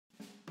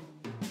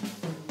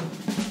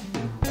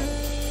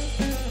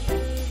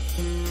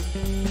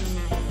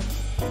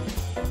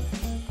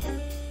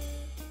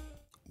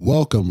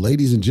Welcome,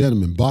 ladies and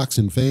gentlemen,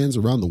 boxing fans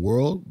around the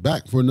world,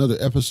 back for another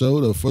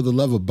episode of For the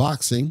Love of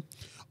Boxing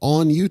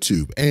on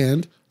YouTube.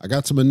 And I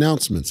got some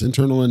announcements,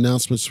 internal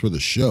announcements for the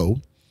show.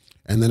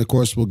 And then, of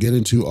course, we'll get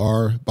into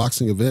our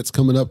boxing events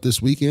coming up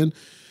this weekend,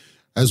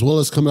 as well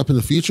as coming up in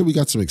the future. We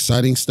got some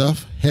exciting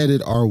stuff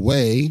headed our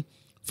way.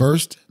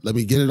 First, let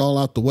me get it all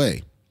out the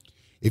way.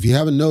 If you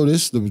haven't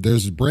noticed,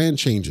 there's brand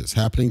changes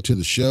happening to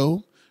the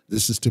show.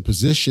 This is to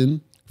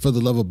position For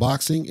the Love of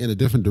Boxing in a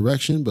different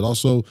direction, but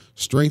also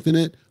strengthen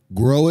it,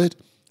 grow it.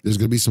 There's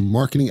going to be some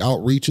marketing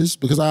outreaches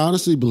because I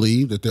honestly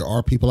believe that there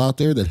are people out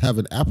there that have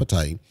an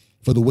appetite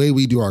for the way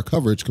we do our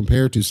coverage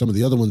compared to some of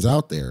the other ones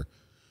out there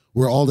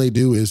where all they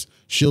do is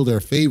shield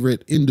their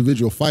favorite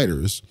individual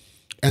fighters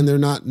and they're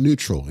not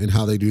neutral in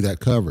how they do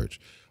that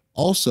coverage.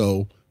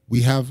 Also,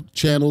 we have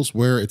channels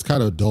where it's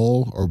kind of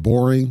dull or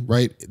boring,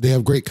 right? They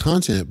have great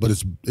content, but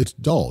it's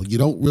dull. You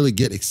don't really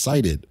get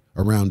excited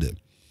around it.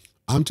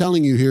 I'm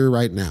telling you here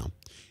right now,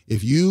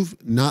 if you've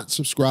not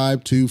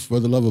subscribed to For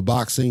the Love of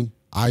Boxing,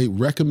 I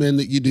recommend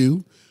that you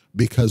do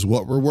because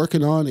what we're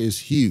working on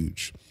is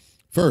huge.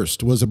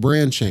 First was a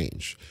brand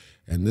change.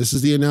 And this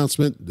is the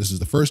announcement. This is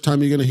the first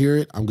time you're going to hear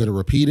it. I'm going to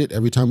repeat it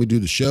every time we do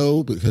the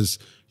show because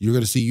you're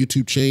going to see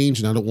YouTube change,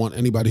 and I don't want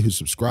anybody who's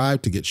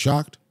subscribed to get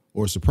shocked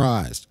or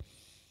surprised.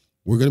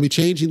 We're going to be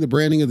changing the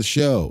branding of the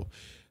show.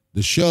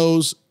 The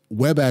show's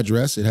web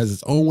address, it has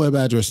its own web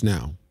address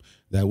now.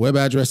 That web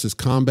address is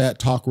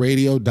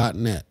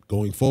combattalkradio.net.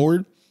 Going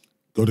forward,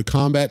 go to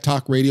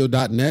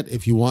combattalkradio.net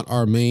if you want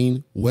our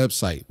main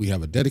website. We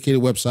have a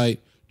dedicated website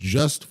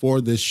just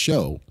for this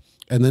show,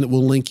 and then it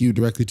will link you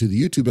directly to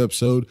the YouTube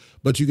episode,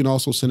 but you can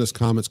also send us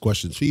comments,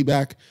 questions,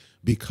 feedback,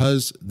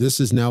 because this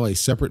is now a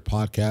separate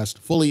podcast,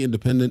 fully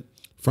independent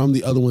from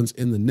the other ones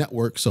in the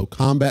network. So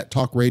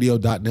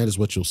combattalkradio.net is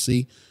what you'll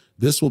see.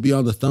 This will be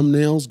on the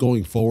thumbnails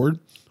going forward.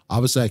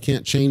 Obviously, I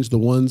can't change the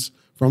ones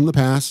from the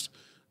past.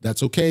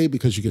 That's okay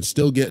because you can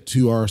still get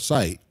to our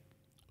site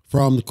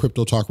from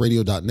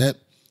cryptotalkradio.net.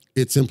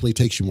 It simply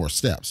takes you more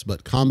steps,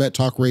 but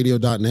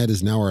combattalkradio.net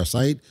is now our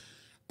site,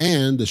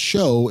 and the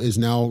show is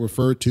now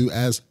referred to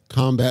as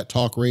Combat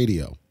Talk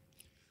Radio.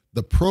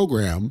 The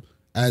program,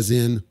 as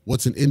in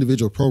what's an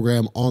individual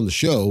program on the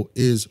show,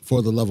 is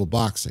For the Love of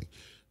Boxing.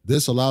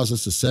 This allows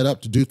us to set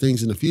up to do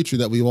things in the future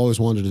that we've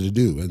always wanted to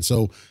do. And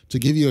so to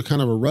give you a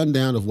kind of a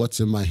rundown of what's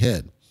in my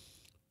head,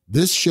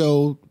 this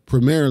show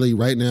primarily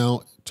right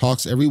now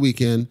talks every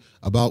weekend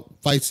about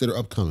fights that are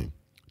upcoming,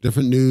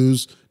 different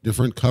news,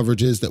 different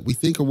coverages that we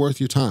think are worth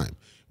your time.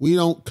 We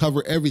don't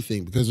cover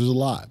everything because there's a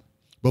lot,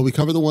 but we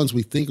cover the ones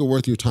we think are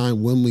worth your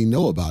time when we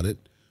know about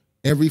it.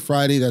 Every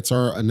Friday, that's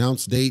our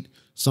announced date.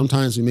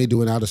 Sometimes we may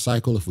do an out of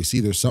cycle if we see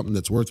there's something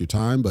that's worth your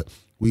time, but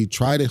we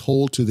try to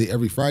hold to the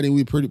every Friday.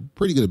 We're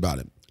pretty good about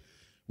it.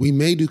 We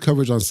may do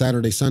coverage on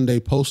Saturday, Sunday,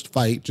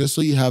 post-fight, just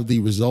so you have the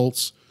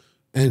results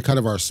and kind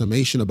of our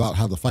summation about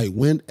how the fight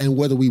went and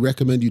whether we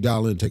recommend you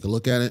dial in and take a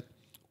look at it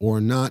or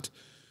not.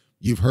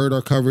 You've heard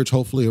our coverage,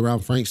 hopefully,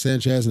 around Frank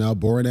Sanchez and how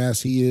boring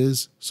ass he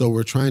is. So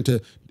we're trying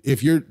to,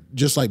 if you're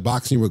just like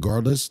boxing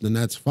regardless, then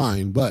that's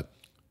fine. But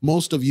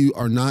most of you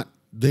are not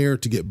there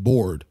to get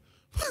bored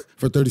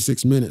for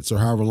 36 minutes or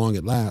however long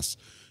it lasts.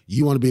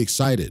 You want to be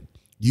excited.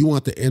 You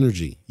want the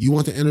energy. You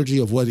want the energy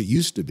of what it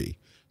used to be.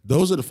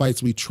 Those are the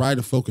fights we try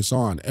to focus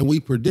on. And we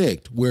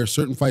predict where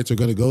certain fights are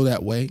going to go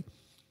that way.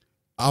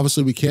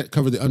 Obviously, we can't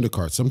cover the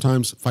undercards.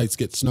 Sometimes fights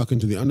get snuck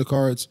into the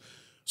undercards.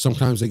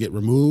 Sometimes they get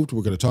removed.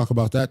 We're going to talk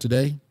about that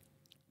today.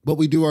 But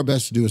we do our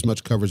best to do as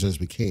much coverage as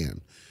we can.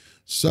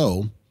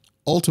 So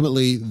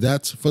ultimately,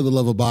 that's For the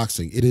Love of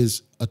Boxing. It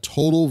is a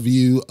total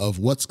view of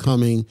what's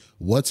coming,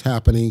 what's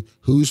happening,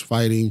 who's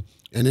fighting,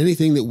 and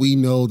anything that we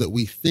know that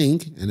we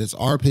think, and it's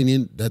our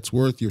opinion, that's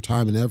worth your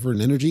time and effort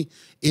and energy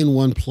in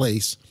one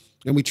place.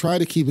 And we try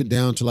to keep it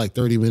down to like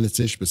 30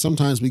 minutes-ish, but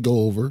sometimes we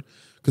go over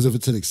because if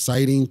it's an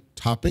exciting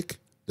topic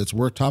that's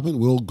worth topping,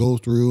 we'll go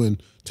through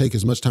and take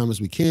as much time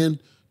as we can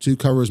to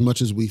cover as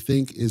much as we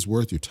think is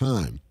worth your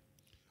time.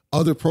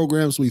 Other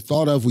programs we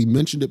thought of, we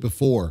mentioned it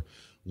before.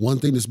 One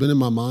thing that's been in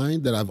my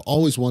mind that I've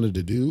always wanted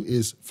to do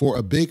is for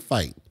a big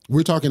fight.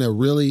 We're talking a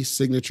really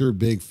signature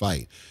big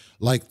fight,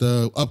 like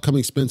the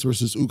upcoming Spence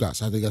versus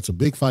Ugas. I think that's a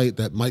big fight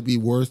that might be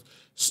worth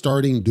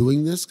starting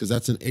doing this because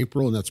that's in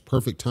April and that's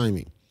perfect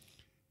timing.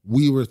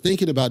 We were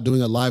thinking about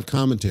doing a live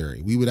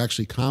commentary. We would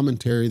actually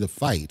commentary the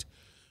fight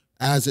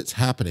as it's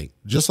happening,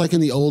 just like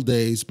in the old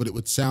days, but it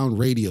would sound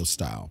radio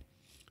style.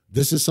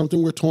 This is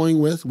something we're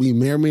toying with. We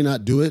may or may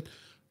not do it.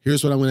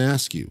 Here's what I'm going to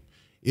ask you.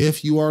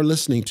 If you are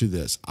listening to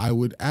this, I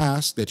would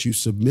ask that you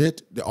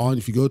submit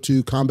if you go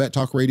to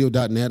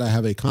combattalkradio.net, I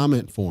have a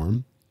comment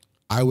form.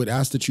 I would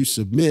ask that you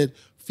submit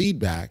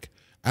feedback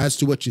as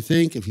to what you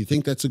think. If you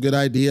think that's a good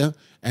idea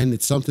and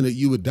it's something that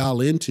you would dial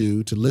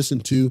into to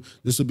listen to,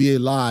 this would be a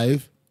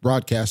live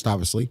broadcast,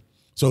 obviously.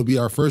 So it'll be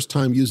our first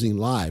time using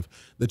live.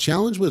 The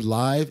challenge with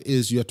live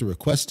is you have to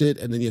request it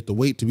and then you have to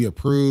wait to be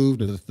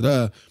approved.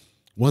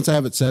 Once I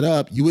have it set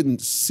up, you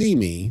wouldn't see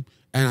me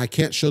and I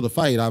can't show the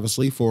fight,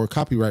 obviously, for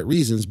copyright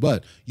reasons,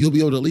 but you'll be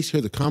able to at least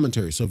hear the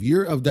commentary. So if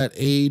you're of that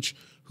age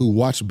who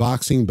watched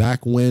boxing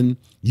back when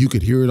you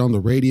could hear it on the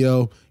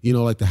radio,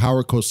 like the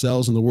Howard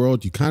Cosell's in the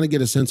world, you kind of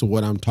get a sense of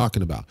what I'm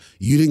talking about.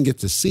 You didn't get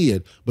to see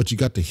it, but you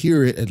got to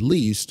hear it at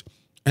least.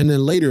 And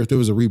then later, if there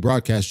was a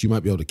rebroadcast, you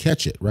might be able to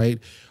catch it, right?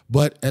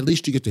 But at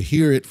least you get to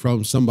hear it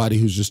from somebody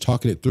who's just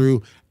talking it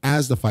through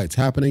as the fight's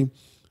happening.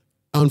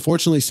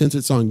 Unfortunately, since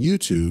it's on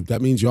YouTube,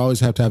 that means you always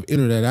have to have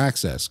internet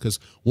access, because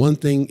one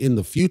thing in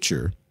the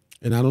future,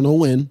 and I don't know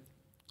when,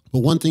 but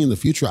one thing in the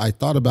future I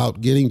thought about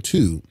getting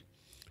to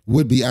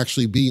would be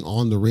actually being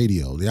on the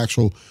radio, the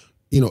actual,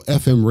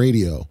 FM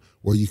radio,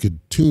 where you could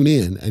tune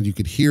in and you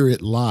could hear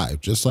it live,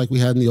 just like we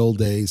had in the old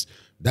days.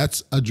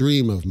 That's a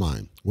dream of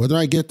mine. Whether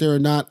I get there or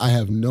not, I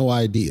have no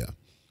idea.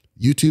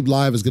 YouTube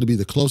Live is going to be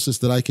the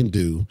closest that I can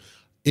do.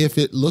 If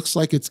it looks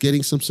like it's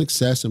getting some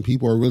success and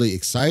people are really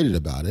excited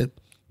about it,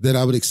 then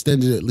I would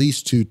extend it at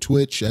least to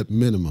Twitch at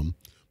minimum,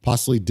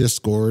 possibly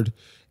Discord,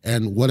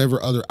 and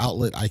whatever other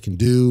outlet I can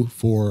do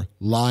for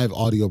live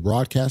audio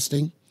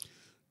broadcasting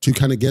to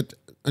kind of get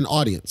an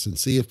audience and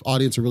see if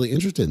audience are really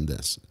interested in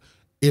this.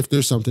 If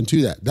there's something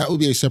to that. That would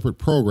be a separate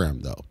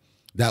program, though.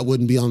 That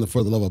wouldn't be on the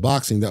For the Love of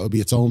Boxing. That would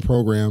be its own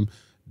program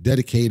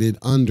dedicated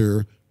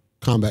under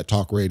Combat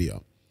Talk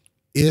Radio.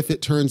 If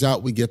it turns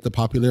out we get the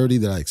popularity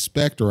that I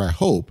expect or I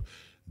hope,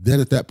 then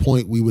at that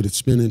point we would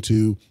spin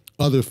into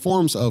other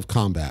forms of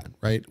combat,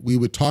 right? We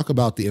would talk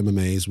about the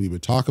MMAs. We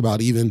would talk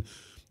about even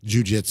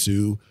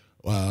jiu-jitsu,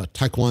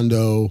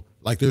 taekwondo.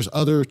 Like, there's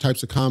other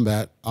types of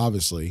combat,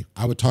 obviously.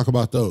 I would talk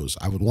about those.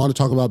 I would want to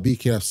talk about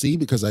BKFC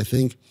because I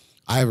think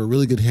I have a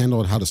really good handle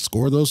on how to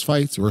score those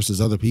fights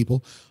versus other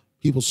people.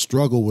 People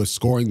struggle with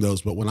scoring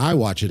those, but when I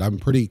watch it, I'm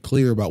pretty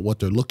clear about what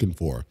they're looking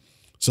for.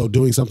 So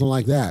doing something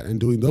like that and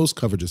doing those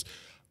coverages,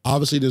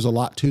 obviously there's a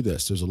lot to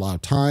this. There's a lot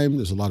of time,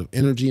 there's a lot of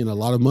energy, and a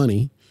lot of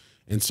money.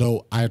 And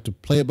so I have to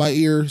play it by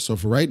ear. So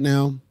for right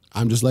now,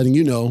 I'm just letting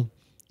you know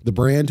the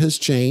brand has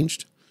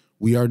changed.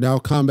 We are now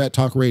Combat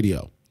Talk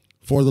Radio.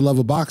 For the Love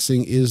of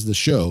Boxing is the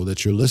show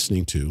that you're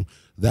listening to.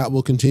 That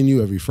will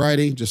continue every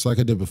Friday, just like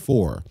I did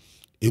before.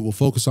 It will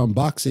focus on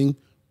boxing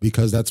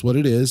because that's what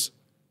it is,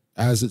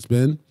 as it's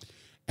been.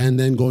 And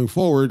then going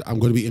forward, I'm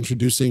going to be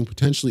introducing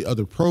potentially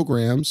other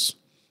programs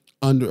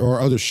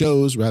other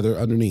shows rather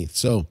underneath.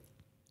 So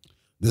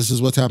this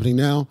is what's happening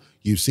now.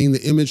 You've seen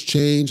the image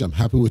change. I'm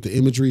happy with the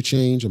imagery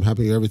change. I'm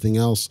happy with everything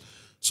else.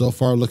 So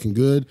far, looking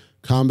good.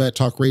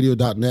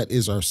 CombatTalkRadio.net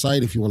is our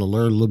site if you want to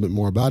learn a little bit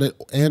more about it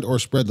and or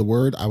spread the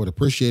word. I would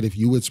appreciate if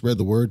you would spread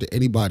the word to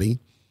anybody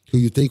who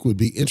you think would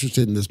be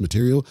interested in this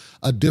material,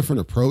 a different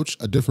approach,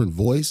 a different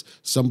voice,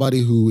 somebody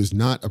who is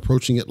not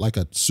approaching it like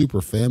a super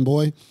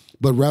fanboy,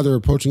 but rather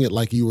approaching it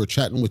like you were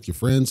chatting with your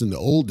friends in the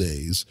old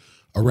days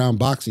around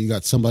boxing. You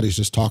got somebody who's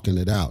just talking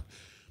it out.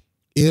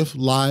 If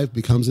live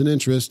becomes an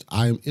interest,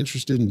 I'm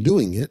interested in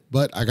doing it,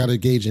 but I got to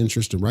gauge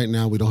interest. And right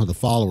now we don't have the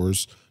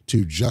followers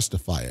to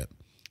justify it.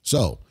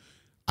 So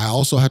I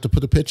also have to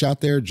put a pitch out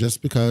there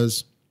just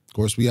because, of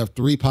course, we have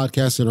 3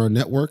 podcasts in our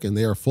network and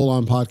they are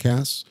full-on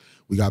podcasts.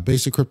 We got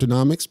Basic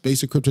Cryptonomics.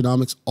 Basic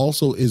Cryptonomics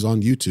also is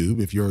on YouTube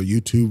if you're a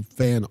YouTube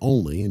fan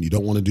only and you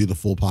don't want to do the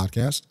full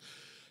podcast.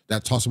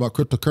 That talks about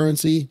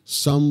cryptocurrency,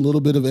 some little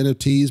bit of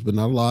NFTs, but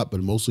not a lot,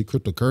 but mostly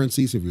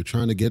cryptocurrencies if you're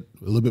trying to get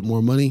a little bit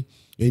more money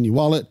in your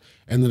wallet.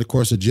 And then, of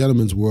course, A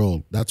Gentleman's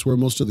World. That's where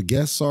most of the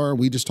guests are.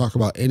 We just talk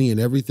about any and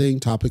everything,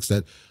 topics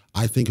that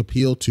I think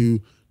appeal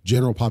to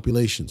general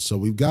population. So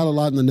we've got a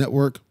lot in the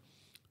network,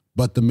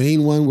 but the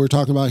main one we're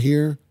talking about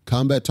here,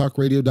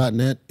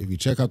 CombatTalkRadio.net. If you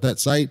check out that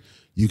site,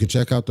 you can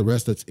check out the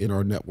rest that's in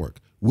our network.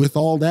 With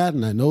all that,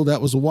 and I know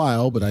that was a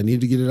while, but I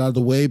need to get it out of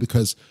the way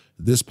because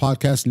this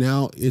podcast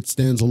now, it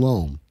stands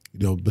alone.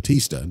 You know,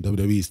 Batista and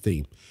WWE's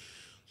theme.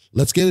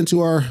 Let's get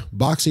into our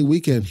boxing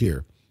weekend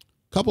here.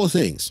 Couple of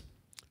things.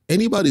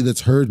 Anybody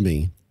that's heard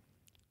me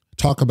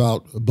talk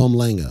about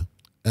Berlanga,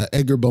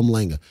 Edgar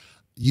Berlanga,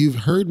 you've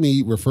heard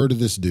me refer to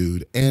this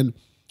dude. And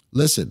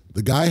listen,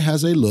 the guy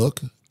has a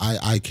look.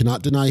 I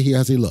cannot deny he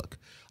has a look.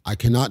 I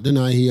cannot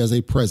deny he has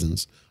a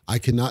presence. I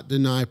cannot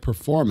deny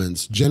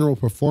performance, general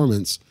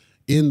performance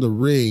in the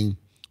ring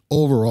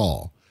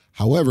overall.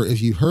 However,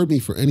 if you've heard me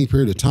for any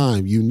period of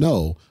time, you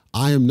know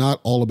I am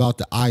not all about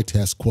the eye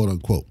test, quote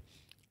unquote.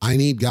 I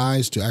need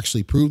guys to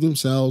actually prove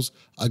themselves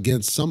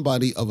against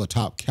somebody of a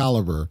top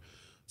caliber,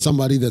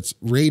 somebody that's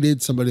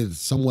rated, somebody that's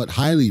somewhat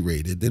highly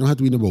rated. They don't have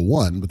to be number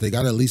 1, but they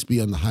got to at least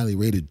be on the highly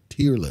rated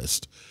tier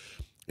list.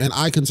 And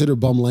I consider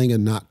Berlanga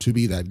not to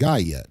be that guy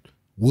yet.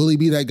 Will he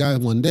be that guy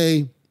one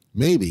day?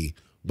 Maybe.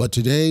 But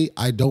today,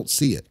 I don't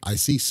see it. I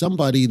see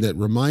somebody that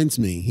reminds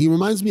me, he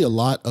reminds me a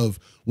lot of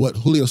what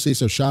Julio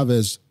Cesar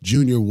Chavez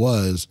Jr.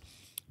 was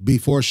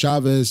before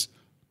Chavez,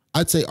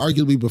 I'd say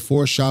arguably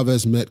before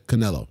Chavez met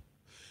Canelo,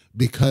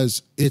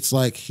 because it's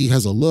like he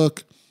has a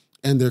look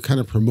and they're kind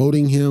of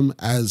promoting him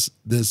as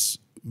this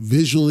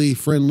visually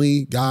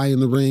friendly guy in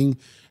the ring.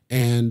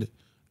 And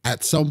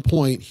at some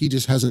point, he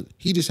just hasn't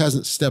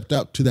stepped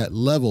up to that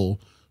level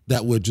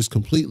that would just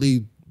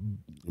completely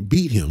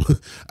beat him.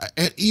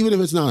 Even if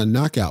it's not a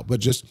knockout, but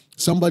just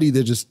somebody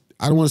that just,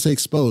 I don't want to say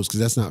exposed because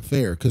that's not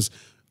fair, because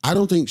I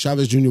don't think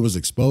Chavez Jr. was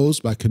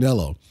exposed by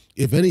Canelo.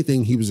 If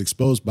anything, he was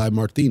exposed by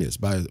Martinez,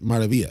 by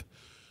Maravilla.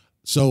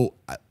 So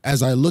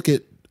as I look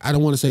at, I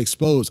don't want to say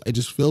exposed, it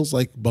just feels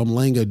like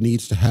Berlanga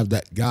needs to have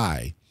that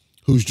guy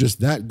who's just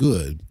that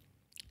good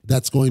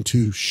that's going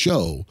to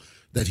show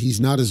that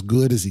he's not as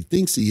good as he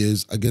thinks he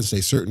is against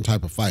a certain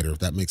type of fighter, if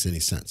that makes any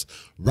sense.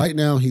 Right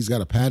now, he's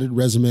got a padded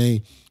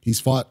resume. He's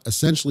fought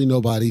essentially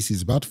nobodies.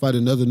 He's about to fight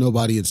another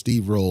nobody in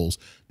Steve Rolls.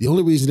 The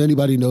only reason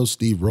anybody knows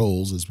Steve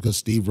Rolls is because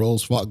Steve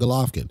Rolls fought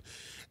Golovkin.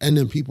 And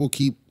then people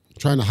keep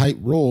trying to hype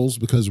Rolls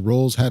because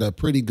Rolls had a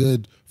pretty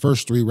good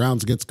first 3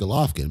 rounds against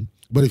Golovkin.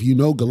 But if you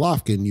know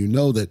Golovkin, you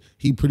know that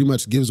he pretty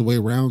much gives away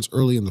rounds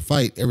early in the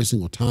fight every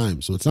single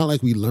time. So it's not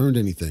like we learned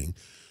anything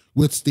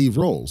with Steve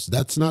Rolls.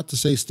 That's not to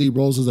say Steve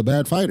Rolls is a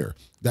bad fighter.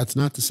 That's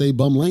not to say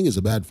Berlanga is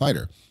a bad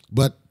fighter.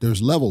 But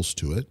there's levels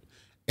to it.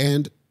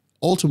 And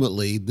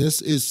ultimately,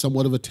 this is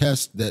somewhat of a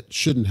test that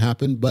shouldn't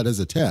happen. But as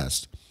a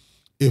test,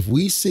 if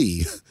we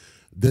see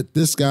that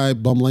this guy,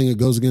 Berlanga,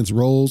 goes against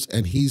Rolls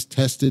and he's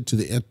tested to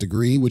the nth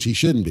degree, which he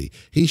shouldn't be,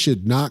 he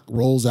should knock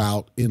Rolls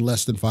out in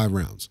less than 5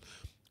 rounds.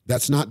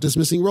 That's not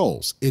dismissing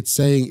Rolls. It's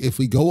saying if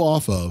we go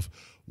off of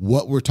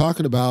what we're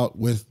talking about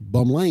with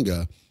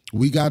Berlanga,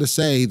 we got to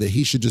say that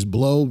he should just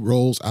blow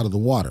Rolls out of the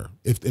water.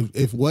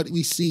 If what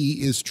we see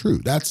is true,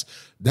 that's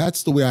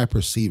the way I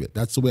perceive it.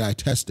 That's the way I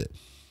test it.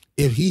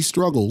 If he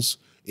struggles,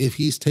 if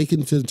he's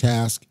taken to the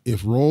task,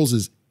 if Rolls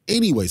is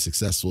anyway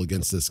successful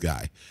against this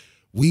guy,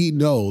 we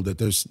know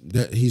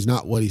that he's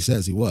not what he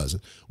says he was.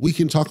 We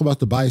can talk about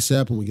the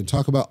bicep and we can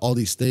talk about all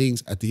these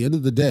things. At the end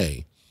of the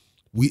day,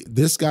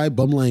 this guy,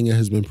 Berlanga,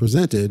 has been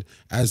presented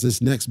as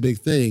this next big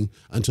thing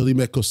until he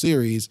met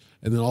Cosseries,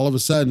 and then all of a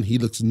sudden he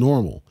looks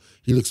normal.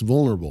 He looks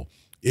vulnerable.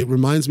 It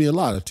reminds me a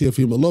lot of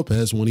Teofimo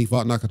Lopez when he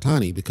fought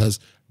Nakatani, because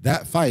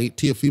that fight,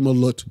 Teofimo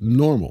looked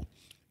normal.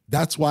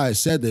 That's why I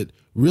said that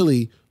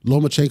really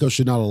Lomachenko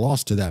should not have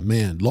lost to that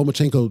man.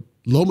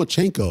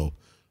 Lomachenko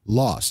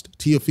lost.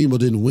 Teofimo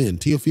didn't win.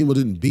 Teofimo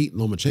didn't beat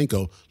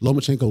Lomachenko.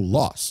 Lomachenko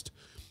lost.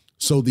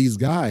 So these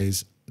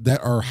guys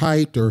that are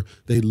hyped or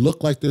they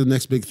look like they're the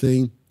next big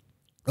thing,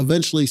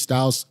 eventually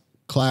styles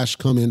clash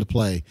come into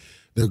play.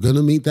 They're going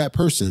to meet that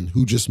person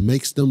who just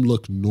makes them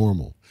look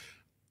normal.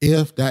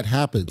 If that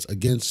happens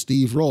against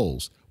Steve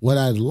Rolls, what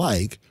I'd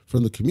like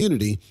from the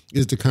community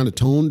is to kind of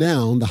tone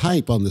down the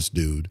hype on this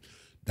dude.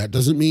 That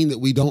doesn't mean that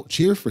we don't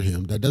cheer for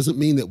him. That doesn't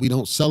mean that we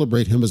don't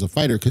celebrate him as a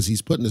fighter because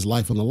he's putting his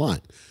life on the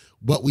line.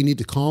 But we need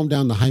to calm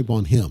down the hype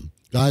on him.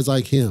 Guys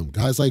like him,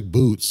 guys like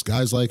Boots,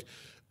 guys like,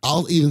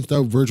 I'll even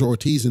throw Vergil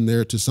Ortiz in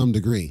there to some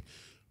degree.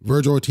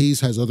 Vergil Ortiz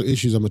has other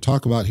issues I'm going to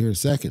talk about here in a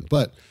second.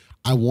 But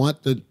I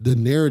want the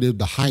narrative,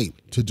 the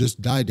hype, to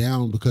just die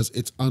down because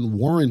it's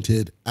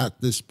unwarranted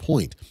at this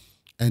point.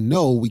 And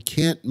no, we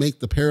can't make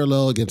the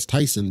parallel against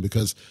Tyson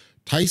because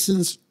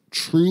Tyson's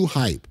true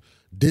hype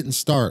didn't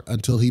start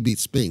until he beat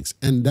Spinks.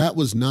 And that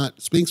was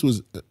not, Spinks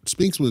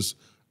was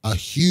a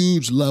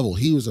huge level.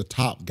 He was a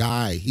top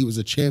guy. He was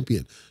a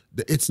champion.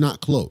 It's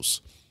not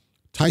close.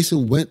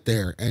 Tyson went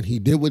there and he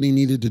did what he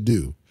needed to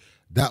do.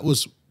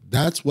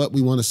 That's what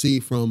we want to see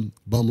from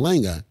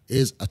Berlanga,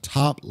 is a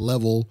top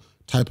level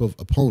type of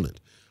opponent.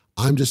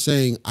 I'm just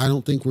saying, I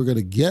don't think we're going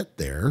to get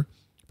there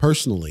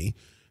personally.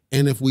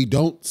 And if we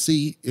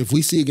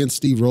see against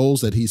Steve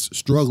Rolls that he's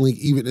struggling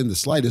even in the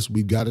slightest,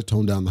 we've got to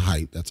tone down the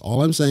hype. That's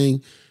all I'm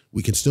saying.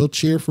 We can still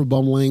cheer for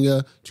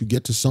Berlanga to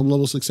get to some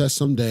level of success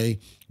someday.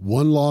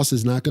 One loss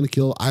is not going to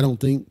kill, I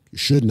don't think,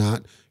 should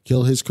not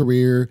kill his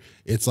career.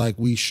 It's like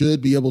we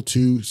should be able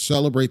to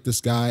celebrate this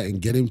guy and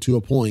get him to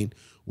a point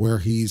where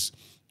he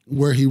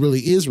really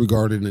is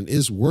regarded and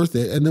is worth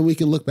it. And then we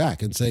can look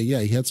back and say,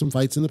 yeah, he had some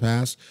fights in the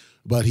past,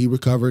 but he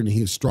recovered and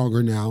he's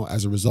stronger now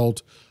as a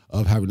result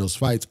of having those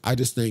fights. I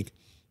just think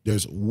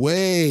there's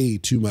way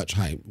too much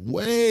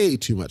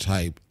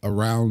hype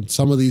around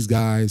some of these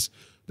guys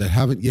that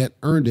haven't yet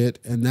earned it.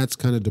 And that's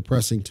kind of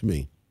depressing to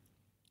me.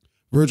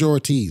 Vergil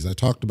Ortiz, I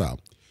talked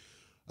about.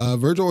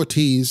 Vergil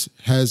Ortiz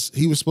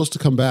he was supposed to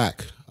come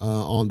back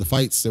on the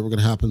fights that were going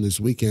to happen this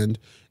weekend,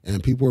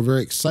 and people were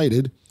very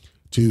excited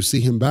to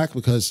see him back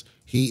because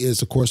he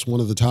is, of course, one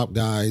of the top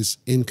guys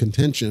in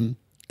contention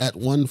at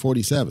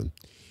 147.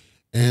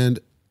 And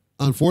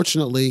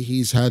unfortunately,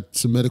 he's had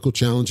some medical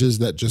challenges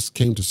that just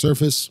came to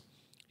surface.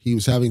 There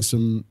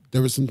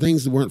were some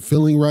things that weren't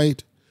feeling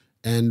right,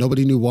 and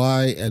nobody knew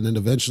why. And then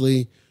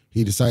eventually,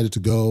 he decided to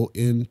go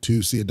in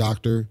to see a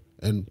doctor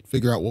and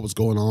figure out what was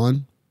going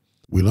on.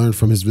 We learned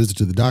from his visit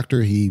to the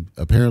doctor, he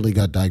apparently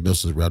got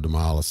diagnosed with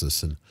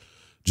rhabdomyolysis. And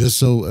just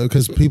so,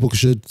 because people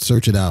should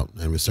search it out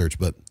and research,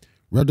 but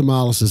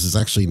rhabdomyolysis is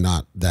actually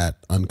not that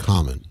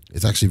uncommon.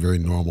 It's actually very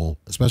normal,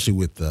 especially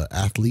with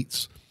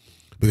athletes,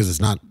 because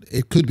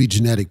it could be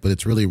genetic, but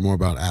it's really more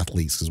about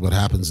athletes. Because what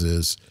happens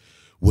is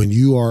when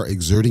you are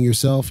exerting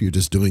yourself, you're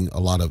just doing a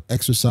lot of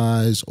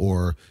exercise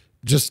or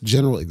just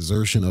general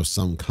exertion of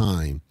some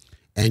kind,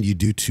 and you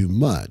do too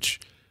much,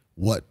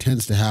 what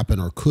tends to happen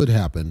or could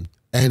happen,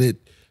 and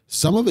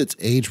some of it's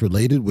age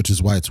related, which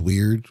is why it's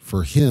weird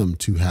for him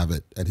to have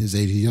it at his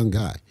age, a young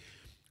guy.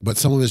 But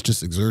some of it's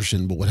just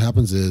exertion. But what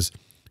happens is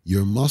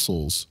your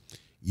muscles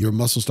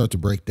start to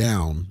break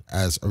down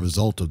as a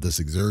result of this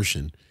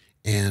exertion,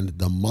 and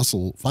the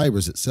muscle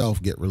fibers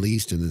itself get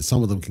released, and then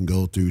some of them can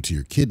go through to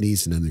your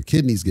kidneys, and then your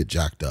kidneys get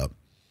jacked up,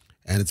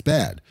 and it's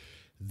bad.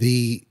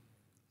 The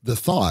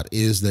thought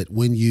is that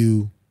when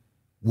you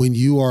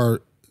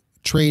are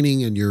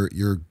training and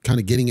you're kind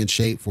of getting in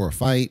shape for a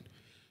fight,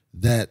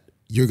 that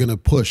you're going to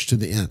push to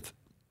the nth.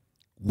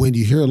 When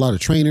you hear a lot of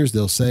trainers,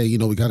 they'll say,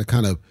 we got to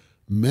kind of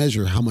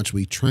measure how much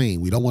we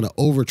train. We don't want to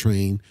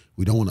overtrain.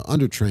 We don't want to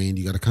undertrain.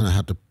 You got to kind of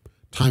have to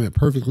time it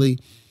perfectly.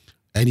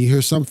 And you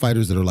hear some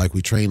fighters that are like,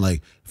 we train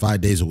like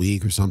 5 days a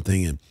week or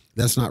something, and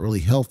that's not really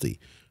healthy.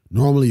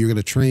 Normally, you're going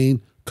to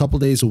train a couple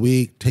days a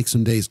week, take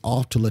some days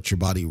off to let your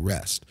body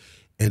rest.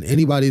 And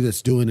anybody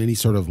that's doing any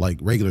sort of like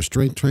regular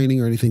strength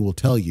training or anything will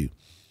tell you,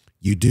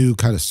 you do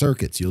kind of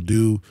circuits. You'll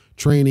do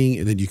training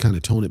and then you kind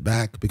of tone it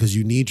back because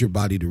you need your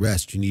body to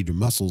rest. You need your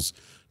muscles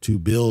to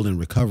build and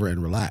recover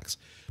and relax.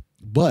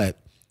 But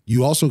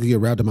you also can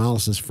get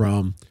rhabdomyolysis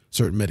from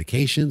certain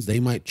medications. They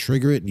might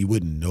trigger it and you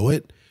wouldn't know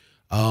it.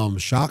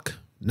 Shock,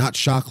 not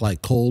shock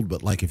like cold,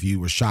 but like if you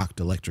were shocked,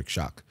 electric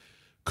shock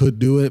could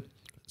do it.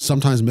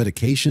 Sometimes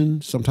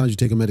medication, sometimes you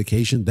take a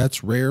medication.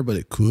 That's rare, but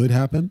it could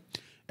happen.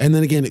 And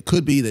then again, it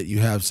could be that you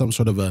have some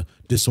sort of a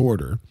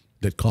disorder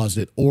that caused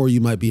it, or you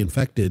might be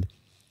infected.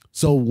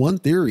 So one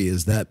theory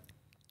is that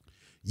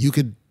you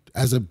could,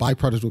 as a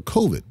byproduct of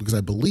COVID, because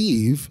I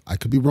believe, I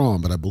could be wrong,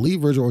 but I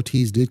believe Vergil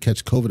Ortiz did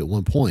catch COVID at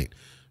one point.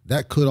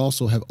 That could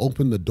also have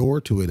opened the door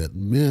to it at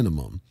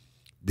minimum,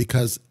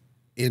 because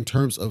in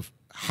terms of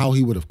how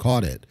he would have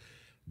caught it,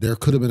 there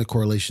could have been a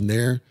correlation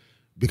there,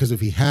 because if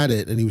he had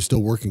it and he was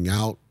still working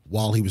out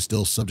while he was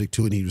still subject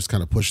to it and he was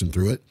kind of pushing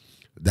through it,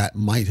 that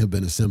might have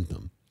been a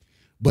symptom.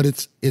 But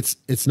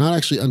it's not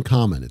actually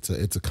uncommon. It's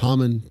a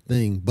common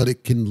thing, but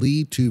it can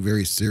lead to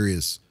very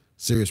serious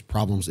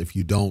problems if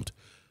you don't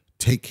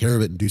take care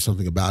of it and do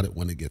something about it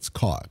when it gets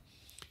caught.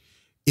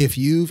 If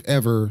you've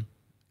ever,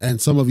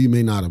 and some of you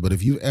may not have, but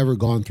if you've ever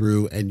gone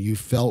through and you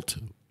felt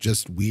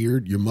just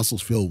weird, your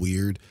muscles feel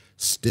weird,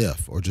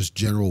 stiff, or just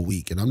general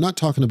weak. And I'm not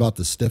talking about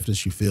the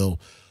stiffness you feel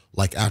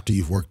like after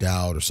you've worked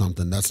out or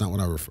something. That's not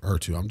what I refer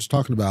to. I'm just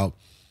talking about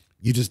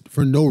you just,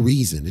 for no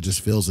reason, it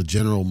just feels a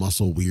general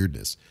muscle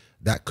weirdness.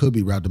 That could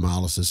be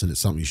rhabdomyolysis, and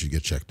it's something you should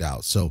get checked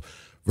out. So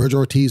Vergil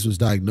Ortiz was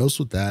diagnosed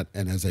with that,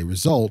 and as a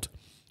result,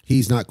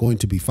 he's not going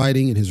to be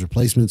fighting, and his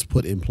replacement's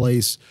put in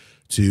place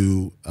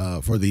to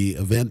for the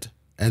event.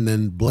 And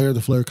then Blair The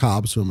Flair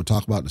Cobbs, who I'm going to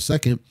talk about in a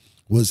second,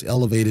 was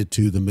elevated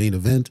to the main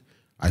event.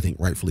 I think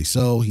rightfully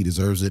so. He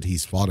deserves it.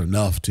 He's fought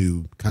enough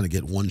to kind of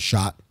get one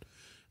shot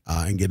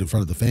and get in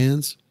front of the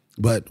fans.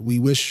 But we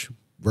wish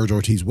Vergil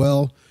Ortiz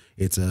well.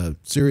 It's a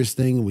serious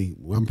thing.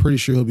 I'm pretty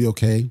sure he'll be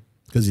okay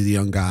because he's a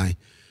young guy.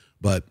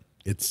 But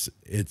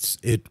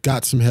it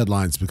got some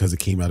headlines because it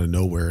came out of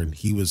nowhere, and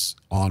he was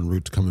en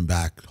route to coming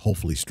back,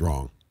 hopefully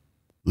strong.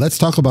 Let's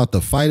talk about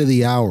the fight of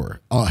the hour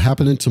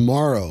happening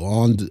tomorrow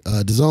on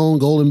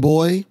DAZN Golden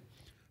Boy.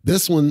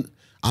 This one,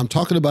 I'm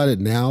talking about it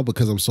now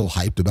because I'm so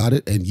hyped about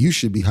it, and you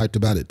should be hyped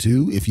about it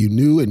too. If you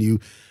knew and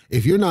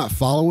if you're not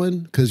following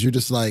because you're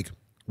just like,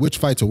 which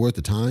fights are worth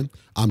the time?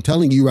 I'm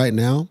telling you right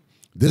now,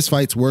 this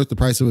fight's worth the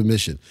price of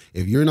admission.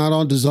 If you're not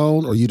on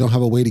DAZN or you don't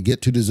have a way to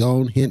get to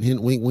DAZN, hint,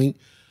 hint, wink, wink,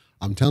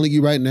 I'm telling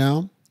you right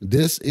now,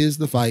 this is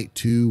the fight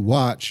to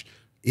watch.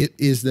 It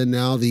is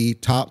now the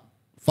top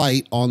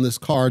fight on this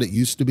card. It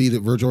used to be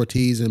that Vergil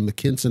Ortiz and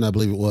McKinsson, I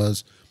believe it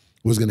was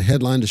going to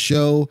headline the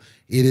show.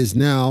 It is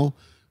now,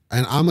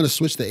 and I'm going to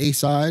switch the A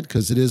side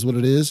because it is what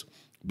it is.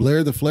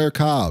 Blair The Flair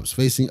Cobbs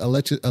facing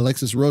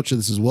Alexis Rocha.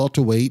 This is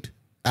welterweight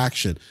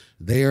action.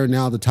 They are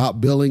now the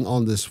top billing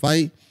on this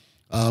fight.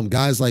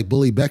 Guys like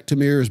Bully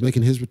Bektamir is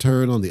making his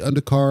return on the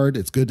undercard.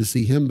 It's good to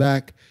see him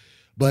back.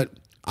 But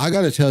I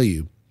got to tell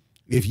you,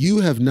 if you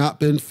have not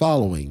been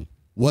following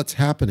what's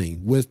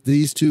happening with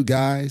these two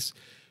guys,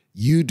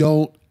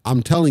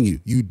 I'm telling you,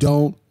 you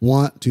don't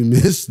want to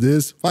miss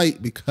this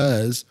fight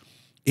because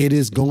it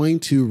is going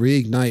to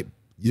reignite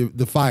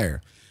the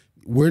fire.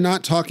 We're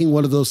not talking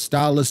one of those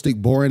stylistic,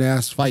 boring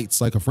ass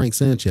fights like a Frank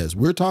Sanchez.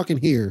 We're talking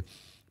here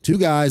two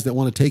guys that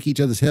want to take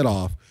each other's head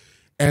off.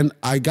 And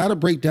I got to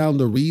break down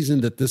the reason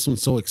that this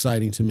one's so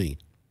exciting to me.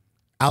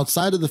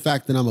 Outside of the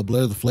fact that I'm a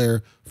Blair The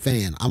Flair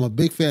fan, I'm a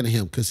big fan of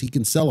him because he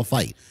can sell a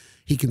fight.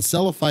 He can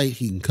sell a fight,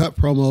 he can cut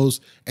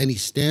promos, and he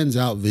stands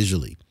out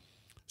visually.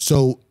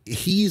 So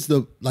he's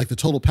the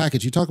total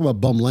package. You talk about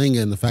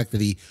Berlanga and the fact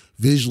that he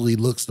visually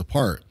looks the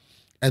part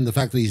and the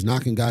fact that he's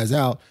knocking guys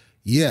out.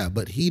 Yeah,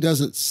 but he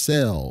doesn't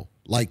sell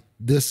like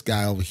this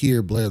guy over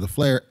here, Blair The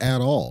Flair, at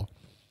all.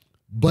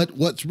 But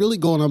what's really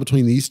going on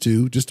between these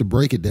two, just to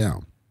break it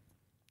down,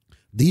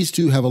 these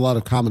two have a lot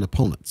of common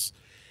opponents.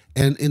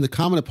 And in the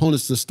common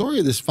opponents, the story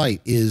of this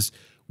fight is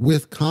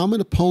with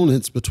common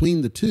opponents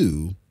between the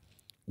two,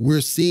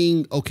 we're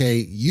seeing, okay,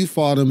 you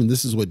fought him and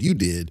this is what you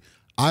did.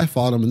 I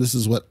fought him and this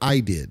is what I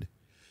did.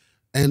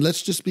 And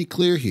let's just be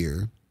clear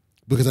here,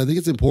 because I think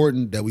it's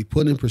important that we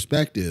put in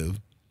perspective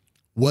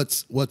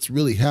what's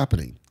really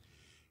happening.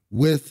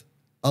 With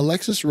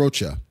Alexis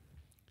Rocha,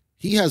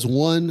 He has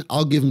one,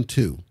 I'll give him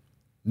two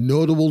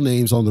notable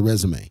names on the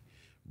resume.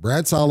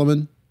 Brad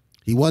Solomon,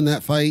 he won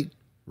that fight.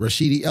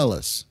 Rashidi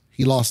Ellis,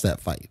 he lost that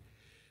fight.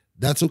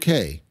 That's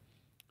okay.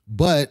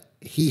 But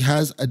he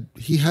has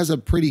a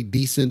pretty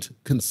decent,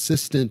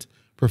 consistent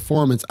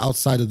performance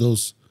outside of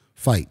those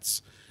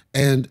fights.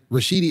 And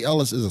Rashidi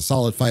Ellis is a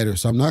solid fighter,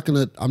 so I'm not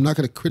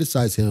gonna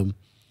criticize him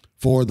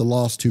for the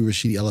loss to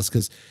Rashidi Ellis,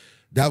 because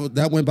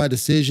that went by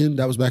decision.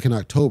 That was back in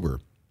October.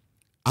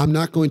 I'm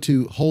not going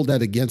to hold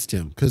that against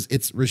him because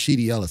it's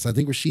Rashidi Ellis. I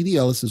think Rashidi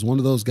Ellis is one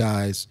of those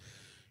guys.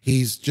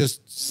 He's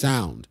just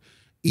sound.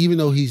 Even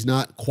though he's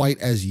not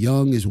quite as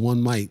young as one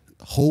might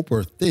hope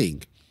or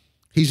think,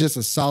 he's just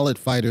a solid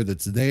fighter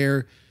that's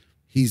there.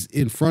 He's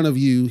in front of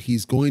you.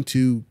 He's going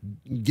to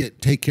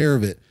take care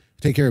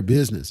of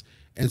business.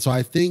 And so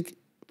I think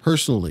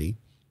personally,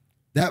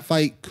 that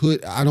fight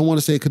I don't want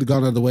to say it could have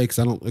gone out of the way because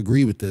I don't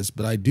agree with this,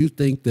 but I do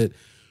think that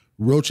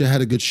Rocha had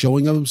a good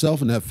showing of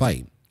himself in that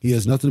fight. He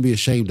has nothing to be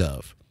ashamed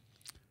of.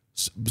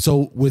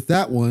 So with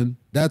that one,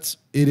 it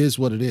is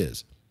what it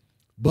is.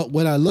 But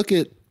when I look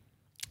at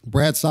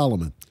Brad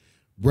Solomon,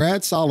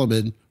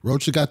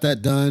 Rocha got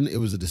that done. It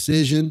was a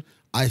decision.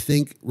 I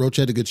think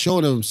Rocha had a good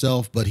showing of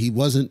himself, but he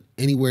wasn't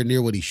anywhere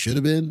near what he should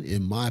have been,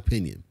 in my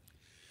opinion.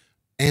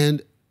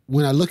 And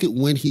when I look at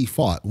when he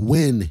fought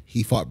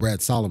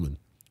Brad Solomon,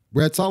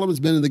 Brad Solomon's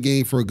been in the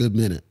game for a good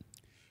minute.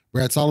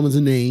 Brad Solomon's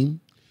a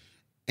name.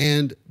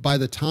 And by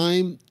the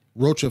time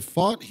Rocha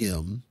fought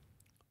him,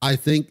 I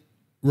think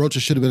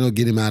Rocha should have been able to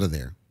get him out of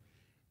there.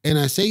 And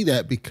I say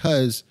that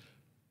because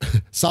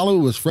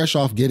Solomon was fresh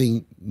off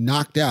getting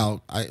knocked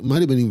out. It might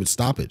have been even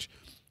stoppage,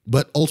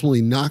 but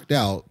ultimately knocked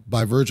out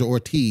by Vergil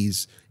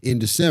Ortiz in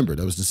December.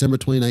 That was December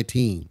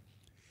 2019.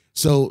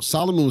 So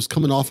Solomon was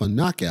coming off a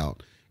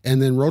knockout,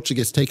 and then Rocha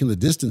gets taken the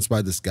distance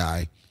by this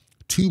guy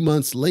 2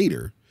 months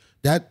later.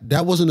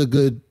 That wasn't a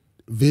good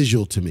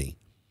visual to me.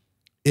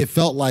 It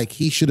felt like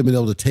he should have been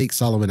able to take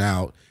Solomon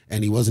out,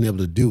 and he wasn't able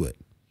to do it.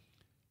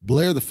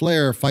 Blair The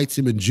Flair fights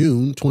him in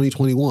June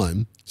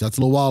 2021. So that's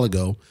a little while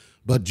ago.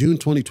 But June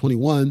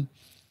 2021,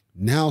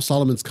 now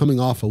Solomon's coming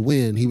off a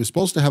win. He was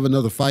supposed to have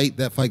another fight.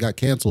 That fight got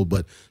canceled,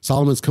 but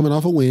Solomon's coming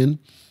off a win.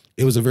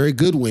 It was a very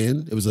good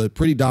win. It was a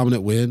pretty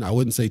dominant win. I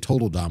wouldn't say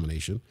total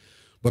domination,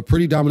 but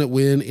pretty dominant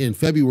win in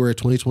February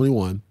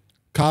 2021.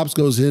 Cobbs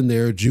goes in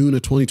there June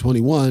of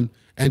 2021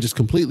 and just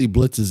completely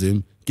blitzes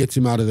him, gets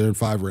him out of there in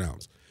 5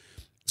 rounds.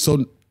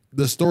 So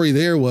the story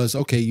there was,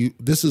 okay,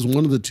 this is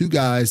one of the 2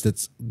 guys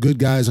that's good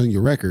guys on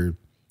your record.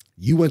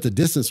 You went the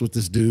distance with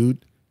this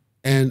dude,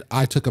 and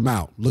I took him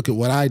out. Look at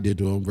what I did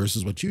to him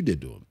versus what you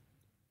did to him.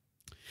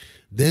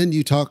 Then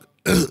you talk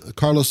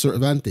Carlos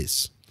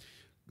Cervantes.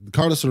 The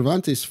Carlos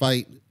Cervantes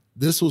fight,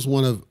 this was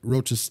one of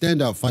Rocha's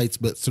standout fights,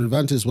 but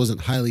Cervantes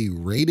wasn't highly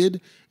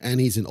rated, and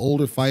he's an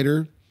older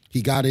fighter.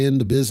 He got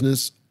into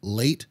business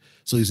late,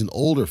 so he's an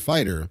older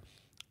fighter.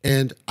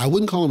 And I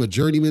wouldn't call him a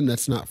journeyman.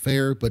 That's not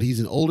fair, but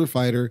he's an older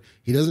fighter.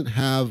 He doesn't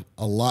have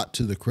a lot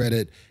to the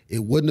credit.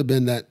 It wouldn't have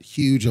been that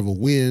huge of a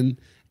win.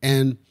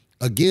 And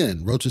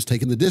again, Rocha's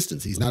taking the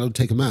distance. He's not able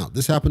to take him out.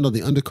 This happened on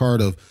the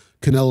undercard of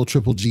Canelo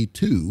Triple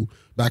G2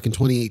 back in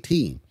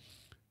 2018.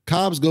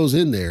 Cobbs goes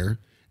in there,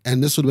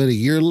 and this would have been a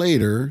year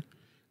later.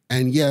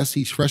 And yes,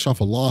 he's fresh off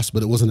a loss,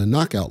 but it wasn't a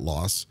knockout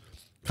loss.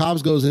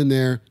 Cobbs goes in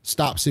there,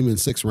 stops him in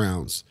 6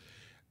 rounds.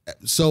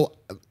 So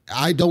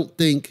I'm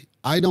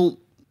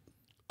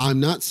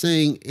not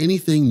saying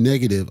anything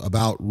negative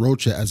about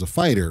Rocha as a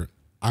fighter.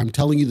 I'm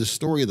telling you the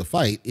story of the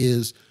fight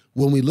is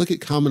when we look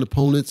at common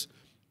opponents,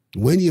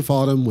 when you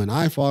fought him, when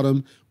I fought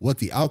him, what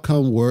the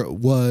outcome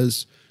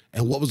was,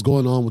 and what was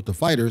going on with the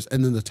fighters.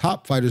 And then the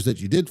top fighters that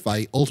you did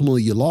fight,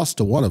 ultimately you lost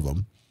to one of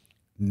them,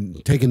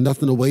 taking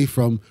nothing away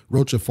from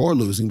Rocha for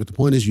losing. But the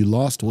point is you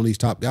lost to one of these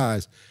top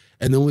guys.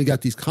 And then when we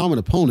got these common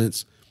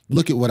opponents,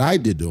 look at what I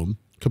did to him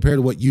compared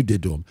to what you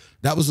did to him.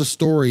 That was the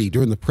story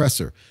during the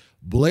presser.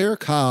 Blair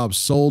Cobbs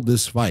sold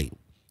this fight.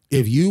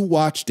 If you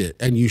watched it,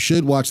 and you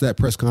should watch that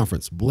press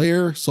conference,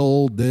 Blair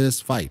sold this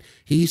fight.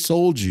 He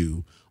sold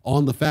you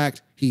on the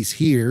fact he's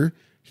here.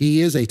 He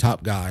is a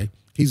top guy.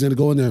 He's going to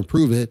go in there and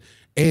prove it.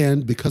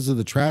 And because of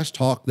the trash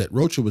talk that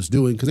Rocha was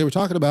doing, because they were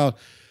talking about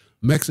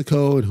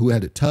Mexico and who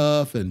had it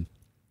tough. And,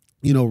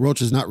 you know,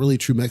 Rocha's not really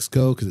true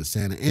Mexico because it's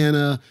Santa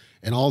Ana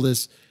and all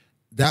this.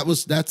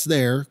 That's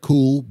there.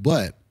 Cool.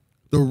 But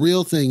the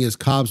real thing is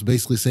Cobbs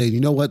basically saying,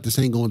 you know what? This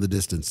ain't going the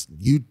distance.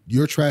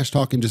 Your trash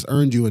talking just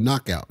earned you a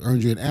knockout,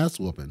 earned you an ass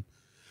whooping.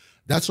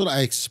 That's what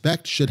I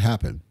expect should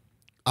happen.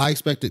 I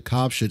expect that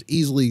Cobbs should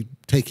easily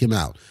take him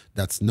out.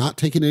 That's not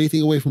taking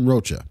anything away from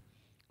Rocha.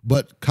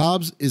 But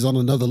Cobbs is on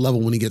another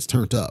level when he gets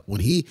turned up.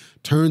 When he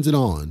turns it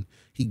on,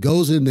 he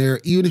goes in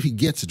there, even if he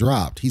gets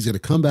dropped, he's going to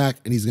come back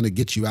and he's going to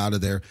get you out of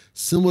there,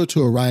 similar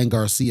to a Ryan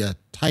Garcia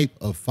type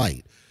of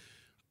fight.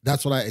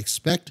 That's what I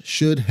expect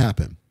should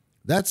happen.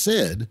 That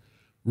said,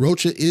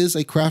 Rocha is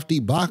a crafty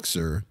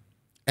boxer,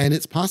 and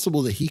it's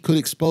possible that he could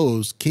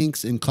expose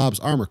kinks in Cobbs'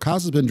 armor.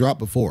 Cobbs has been dropped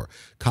before.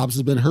 Cobbs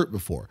has been hurt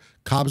before.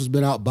 Cobbs has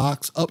been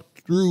outboxed up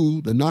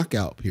through the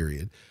knockout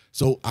period.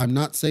 So I'm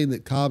not saying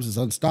that Cobbs is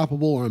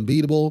unstoppable or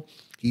unbeatable.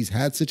 He's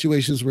had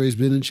situations where he's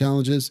been in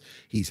challenges.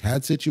 He's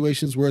had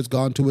situations where it's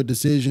gone to a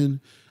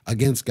decision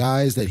against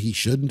guys that he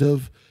shouldn't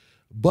have.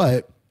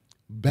 But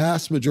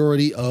vast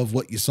majority of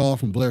what you saw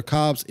from Blair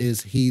Cobbs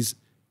is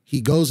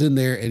he goes in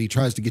there and he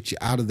tries to get you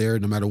out of there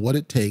no matter what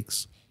it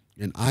takes.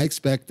 And I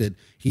expect that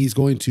he's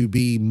going to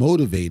be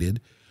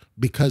motivated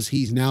because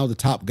he's now the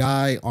top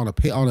guy on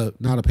a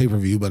not a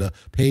pay-per-view, but a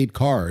paid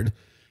card.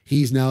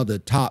 He's now the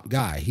top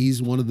guy.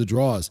 He's one of the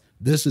draws.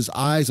 This is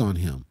eyes on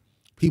him.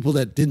 People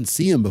that didn't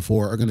see him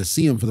before are going to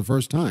see him for the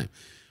first time.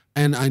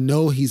 And I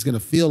know he's going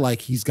to feel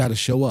like he's got to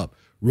show up.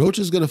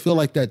 Rocha's going to feel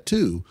like that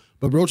too,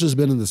 but Rocha's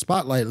been in the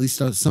spotlight, at least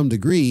to some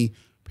degree,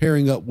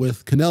 pairing up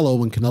with Canelo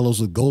when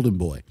Canelo's a golden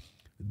boy.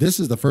 This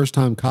is the first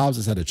time Cobbs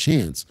has had a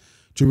chance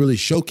to really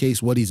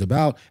showcase what he's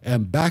about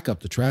and back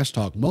up the trash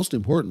talk. Most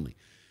importantly,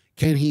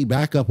 can he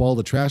back up all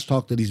the trash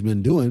talk that he's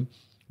been doing?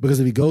 Because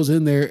if he goes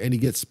in there and he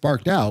gets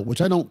sparked out,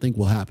 which I don't think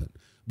will happen,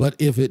 but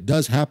if it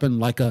does happen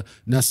like a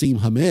Nassim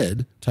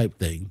Hamed type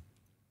thing,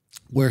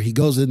 where he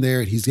goes in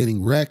there and he's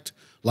getting wrecked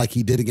like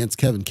he did against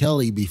Kevin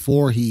Kelly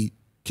before he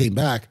came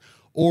back,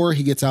 or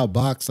he gets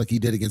outboxed like he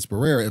did against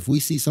Barrera, if we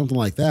see something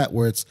like that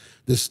where it's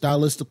this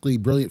stylistically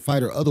brilliant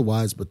fighter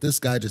otherwise, but this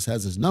guy just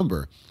has his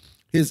number,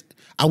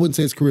 I wouldn't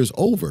say his career is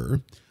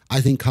over.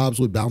 I think Cobbs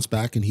would bounce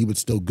back and he would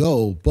still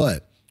go,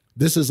 but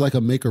this is like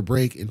a make or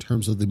break in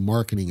terms of the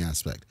marketing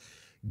aspect.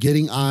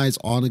 Getting eyes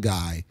on a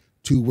guy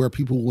to where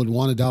people would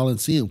want to dial and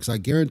see him, because I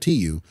guarantee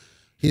you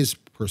his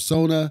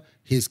persona,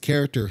 his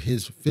character,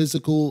 his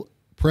physical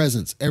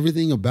presence,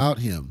 everything about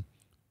him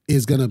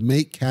is going to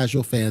make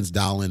casual fans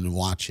dial in and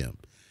watch him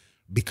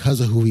because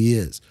of who he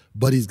is.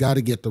 But he's got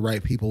to get the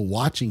right people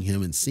watching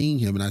him and seeing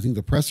him. And I think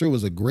the presser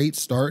was a great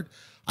start.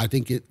 I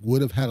think it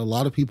would have had a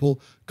lot of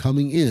people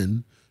coming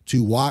in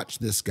to watch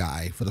this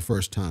guy for the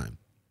first time.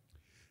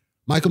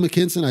 Michael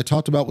McKinsson, I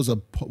talked about,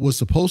 was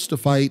supposed to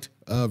fight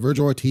Vergil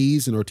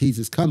Ortiz and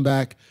Ortiz's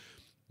comeback.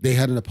 They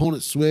had an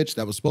opponent switch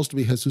that was supposed to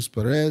be Jesus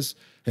Perez.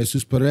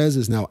 Jesus Perez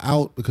is now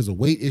out because of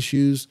weight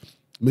issues.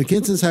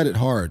 McKinson's had it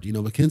hard. You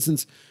know,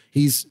 McKinson's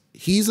he's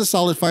a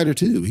solid fighter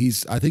too.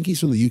 I think he's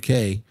from the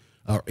UK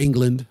or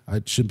England.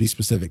 I should be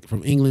specific.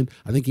 From England,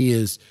 I think he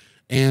is.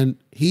 And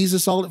he's a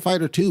solid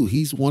fighter too.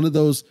 He's one of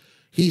those,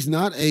 he's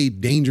not a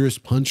dangerous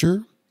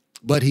puncher,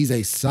 but he's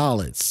a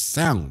solid,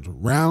 sound,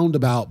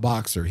 roundabout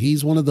boxer.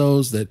 He's one of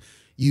those that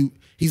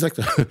he's like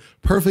the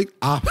perfect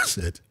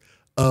opposite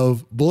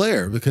of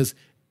Blair, because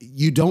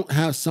you don't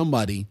have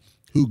somebody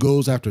who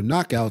goes after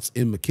knockouts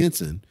in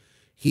McKinsson.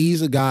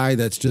 He's a guy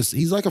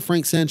he's like a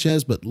Frank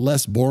Sanchez, but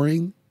less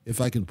boring, if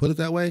I can put it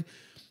that way.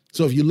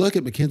 So if you look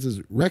at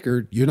McKinson's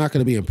record, you're not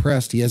going to be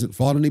impressed. He hasn't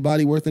fought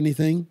anybody worth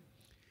anything.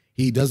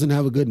 He doesn't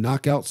have a good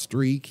knockout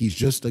streak. He's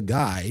just a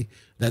guy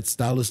that's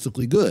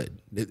stylistically good,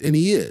 and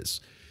he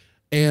is.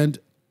 And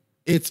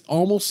it's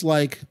almost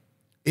like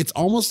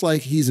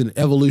he's an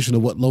evolution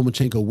of what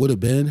Lomachenko would have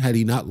been had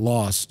he not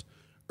lost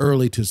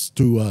early to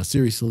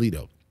Siri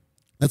Salido.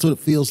 That's what it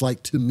feels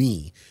like to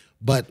me,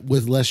 but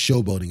with less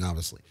showboating,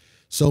 obviously.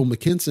 So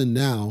McKinsson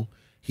now,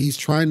 he's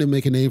trying to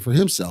make a name for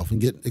himself and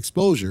get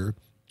exposure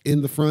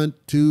in the front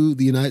to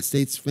the United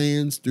States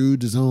fans through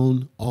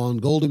DAZN on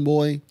Golden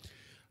Boy.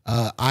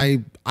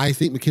 I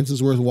think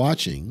McKinson's worth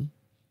watching.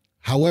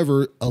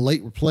 However, a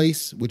late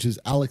replace, which is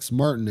Alex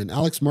Martin, and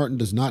Alex Martin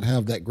does not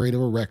have that great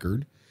of a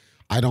record.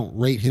 I don't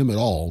rate him at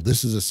all.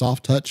 This is a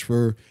soft touch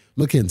for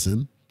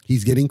McKinsson.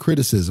 He's getting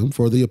criticism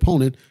for the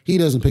opponent. He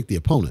doesn't pick the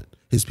opponent.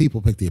 His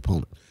people pick the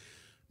opponent.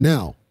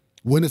 Now,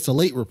 when it's a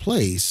late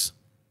replace,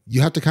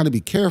 you have to kind of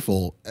be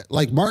careful.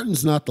 Like,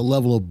 Martin's not the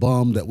level of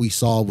bum that we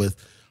saw with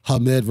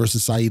Hamed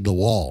versus Saeed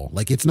Lawal.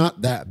 Like, it's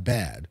not that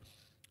bad.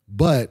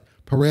 But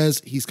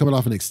Perez, he's coming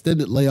off an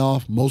extended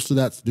layoff. Most of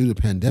that's due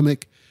to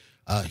pandemic.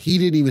 He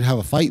didn't even have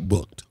a fight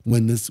booked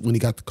when he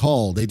got the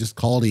call. They just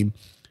called him.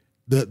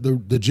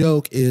 The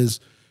joke is,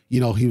 he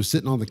was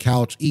sitting on the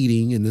couch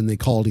eating, and then they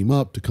called him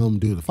up to come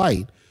do the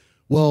fight.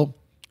 Well,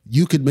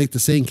 you could make the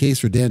same case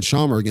for Dan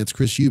Schamer against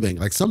Chris Eubank.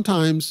 Like,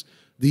 sometimes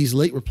these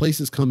late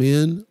replaces come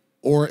in,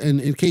 or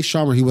in case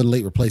Schamer, he wasn't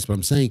late replaced, but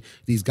I'm saying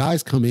these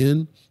guys come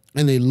in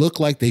and they look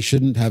like they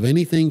shouldn't have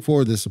anything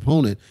for this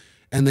opponent,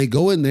 and they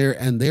go in there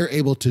and they're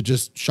able to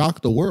just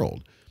shock the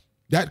world.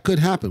 That could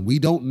happen. We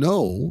don't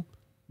know,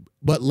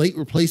 but late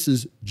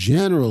replaces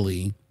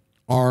generally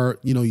are,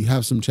 you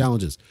have some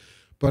challenges.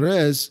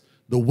 Perez,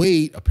 the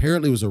weight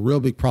apparently was a real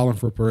big problem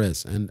for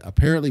Perez. And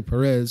apparently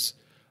Perez,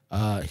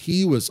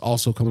 he was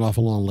also coming off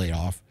a long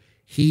layoff.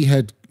 He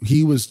had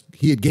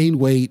gained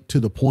weight to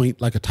the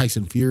point like a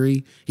Tyson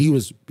Fury. He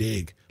was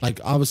big.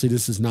 Like, obviously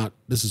this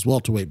is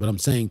welterweight, but I'm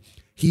saying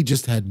he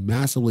just had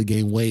massively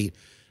gained weight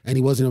and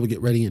he wasn't able to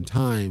get ready in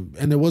time.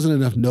 And there wasn't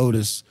enough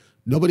notice.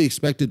 Nobody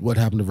expected what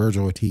happened to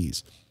Vergil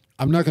Ortiz.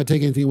 I'm not going to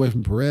take anything away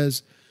from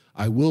Perez.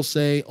 I will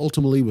say,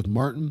 ultimately with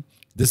Martin,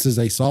 this is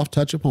a soft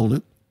touch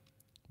opponent,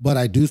 but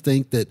I do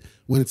think that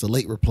when it's a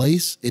late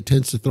replace, it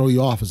tends to throw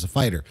you off as a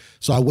fighter.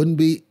 So I wouldn't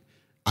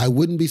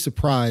be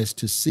surprised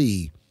to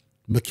see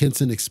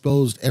McKinsson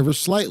exposed ever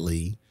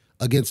slightly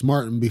against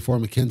Martin before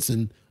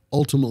McKinsson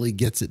ultimately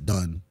gets it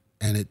done.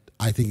 And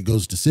I think it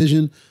goes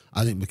decision.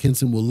 I think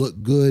McKinsson will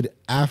look good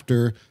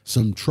after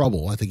some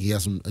trouble. I think he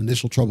has some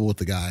initial trouble with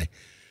the guy,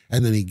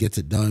 and then he gets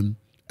it done.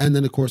 And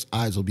then, of course,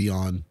 eyes will be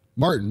on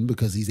Martin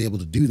because he's able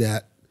to do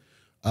that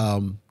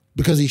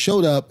because he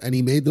showed up and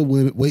he made the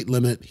weight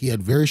limit. He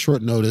had very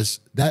short notice.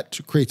 That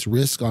creates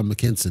risk on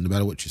McKinsson, no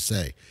matter what you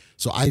say.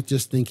 So I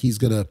just think he's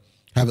going to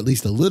have at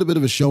least a little bit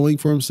of a showing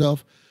for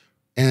himself,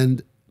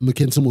 and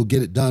McKinsson will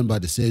get it done by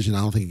decision. I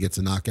don't think he gets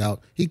a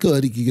knockout. He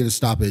could get a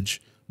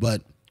stoppage,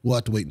 but we'll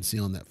have to wait and see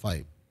on that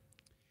fight.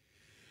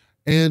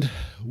 And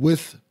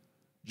with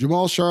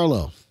Jamal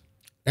Charlo,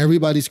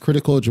 everybody's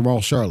critical of Jamal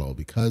Charlo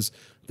because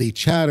the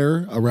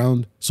chatter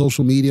around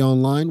social media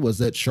online was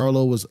that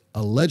Charlo was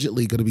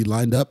allegedly going to be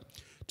lined up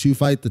to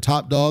fight the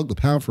top dog, the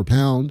pound for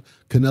pound,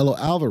 Canelo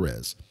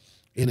Alvarez,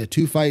 in a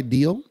 2-fight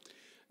deal.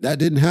 That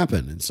didn't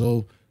happen. And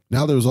so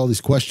now there's all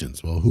these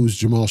questions. Well, who's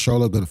Jamal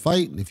Charlo going to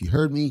fight? And if you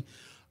heard me,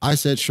 I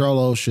said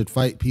Charlo should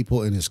fight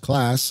people in his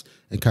class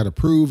and kind of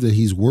prove that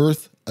he's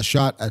worth a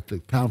shot at the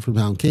pound for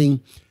pound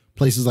king.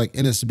 Places like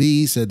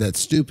NSB said that's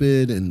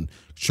stupid and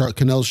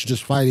Canelo should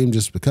just fight him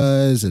just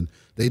because. And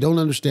they don't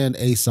understand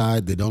A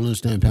side. They don't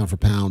understand pound for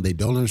pound. They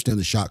don't understand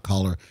the shot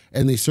caller.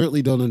 And they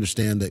certainly don't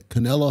understand that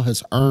Canelo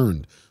has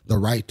earned the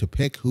right to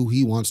pick who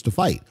he wants to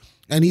fight.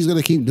 And he's going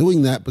to keep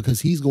doing that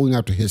because he's going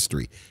after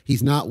history.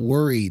 He's not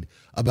worried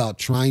about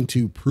trying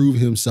to prove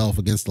himself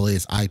against the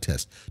latest eye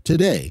test.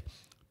 Today,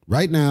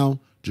 right now,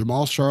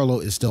 Jamal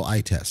Charlo is still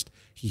eye test.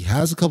 He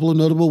has a couple of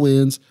notable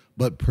wins,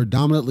 but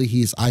predominantly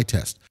he's eye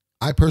test.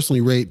 I personally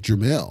rate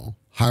Jamel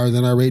higher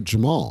than I rate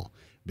Jamal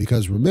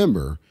because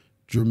remember,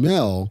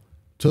 Jamel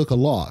took a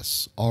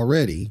loss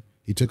already.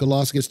 He took a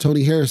loss against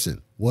Tony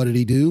Harrison. What did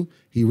he do?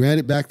 He ran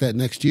it back that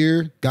next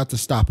year, got the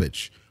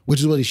stoppage, which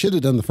is what he should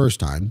have done the first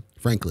time,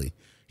 frankly.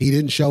 He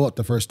didn't show up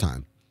the first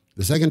time.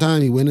 The second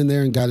time, he went in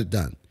there and got it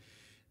done.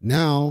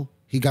 Now,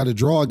 he got a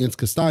draw against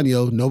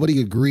Castano.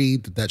 Nobody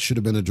agreed that that should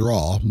have been a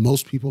draw.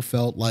 Most people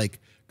felt like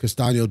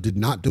Castano did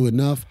not do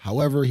enough.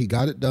 However, he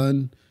got it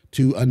done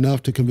to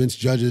enough to convince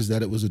judges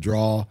that it was a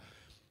draw.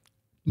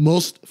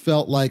 Most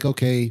felt like,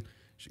 okay,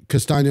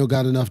 Castano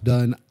got enough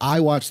done. I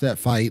watched that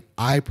fight.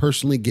 I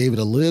personally gave it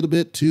a little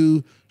bit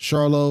to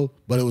Charlo,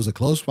 but it was a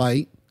close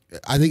fight.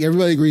 I think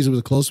everybody agrees it was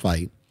a close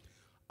fight.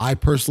 I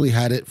personally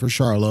had it for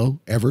Charlo,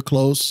 ever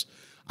close.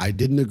 I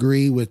didn't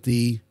agree with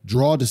the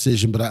draw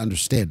decision, but I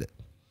understand it.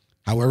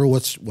 However,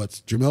 what's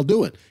Jamel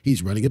doing?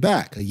 He's running it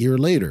back a year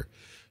later.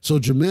 So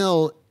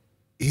Jamel,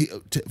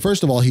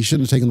 first of all, he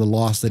shouldn't have taken the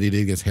loss that he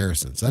did against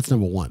Harrison. So that's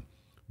number one.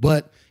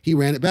 But he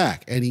ran it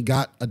back, and he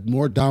got a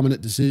more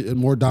dominant decision, a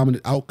more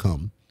dominant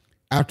outcome.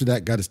 After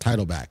that, got his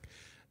title back.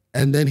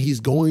 And then he's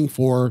going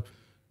for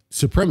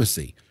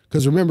supremacy.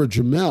 Because remember,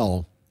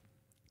 Jamel,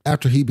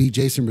 after he beat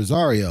Jason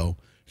Rosario,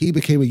 he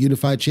became a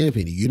unified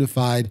champion. He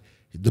unified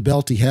the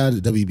belt he had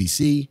at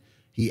WBC.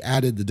 He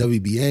added the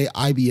WBA,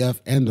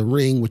 IBF, and the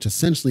ring, which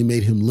essentially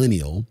made him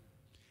lineal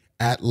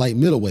at light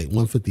middleweight,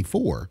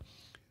 154.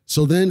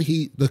 So then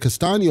the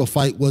Castano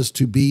fight was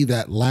to be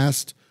that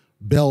last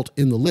belt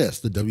in the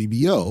list, the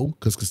WBO,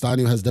 because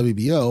Castano has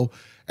WBO,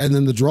 and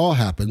then the draw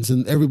happens,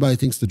 and everybody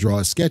thinks the draw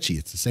is sketchy.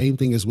 It's the same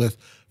thing as with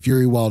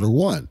Fury Wilder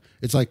 1.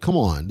 It's like, come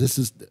on, this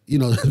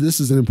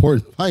is an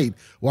important fight.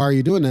 Why are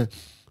you doing that?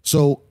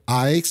 So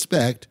I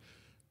expect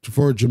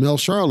for Jamel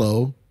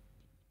Charlo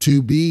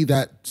to be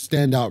that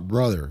standout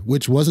brother,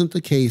 which wasn't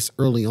the case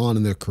early on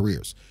in their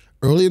careers.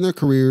 Early in their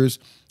careers,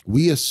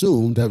 we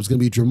assumed that was going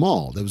to be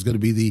Jamal, that was going to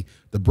be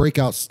the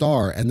breakout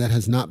star, and that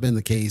has not been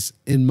the case.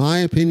 In my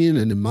opinion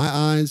and in my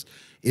eyes,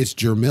 it's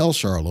Jamel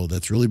Charlo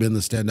that's really been the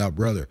standout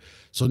brother.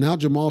 So now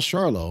Jamal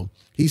Charlo,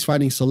 he's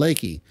fighting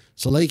Saleki.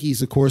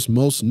 Saleki's, of course,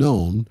 most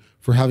known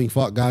for having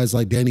fought guys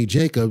like Danny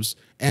Jacobs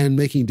and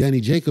making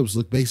Danny Jacobs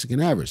look basic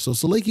and average. So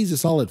Saleki's a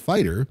solid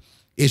fighter.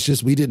 It's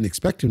just we didn't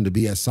expect him to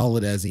be as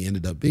solid as he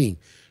ended up being.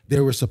 They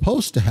were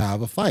supposed to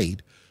have a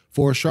fight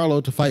for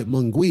Charlo to fight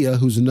Munguia,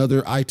 who's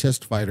another eye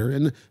test fighter.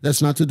 And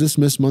that's not to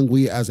dismiss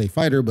Munguia as a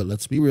fighter, but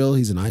let's be real,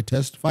 he's an eye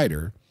test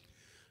fighter.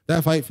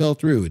 That fight fell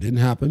through. It didn't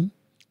happen.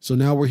 So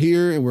now we're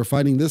here and we're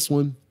fighting this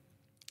one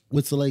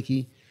with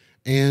Saleki.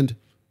 And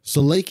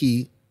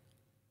Saleki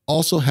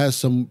also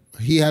has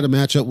he had a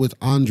matchup with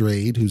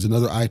Andrade, who's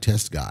another eye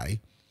test guy.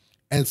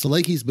 And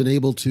Saleki's been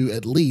able to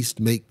at least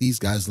make these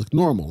guys look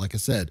normal. Like I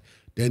said,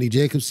 Danny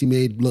Jacobs, he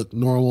made look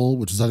normal,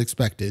 which was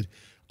unexpected.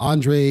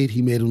 Andrade,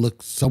 he made him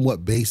look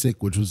somewhat basic,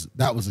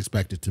 that was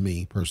expected to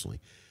me personally.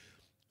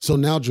 So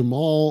now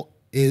Jamal,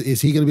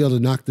 is he going to be able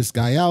to knock this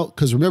guy out?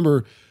 Because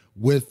remember,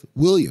 with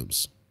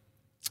Williams,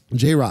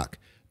 J-Rock,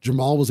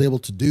 Jamal was able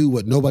to do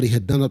what nobody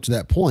had done up to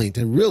that point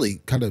and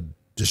really kind of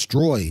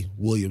destroy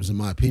Williams, in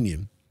my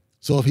opinion.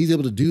 So if he's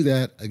able to do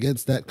that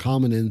against that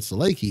common in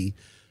Saleki,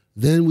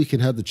 then we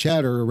can have the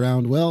chatter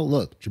around, well,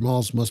 look,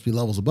 Jamal's must be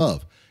levels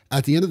above.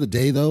 At the end of the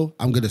day, though,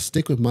 I'm going to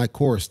stick with my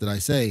course that I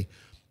say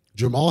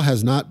Jamal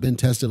has not been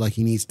tested like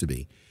he needs to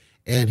be,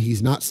 and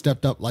he's not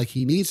stepped up like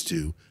he needs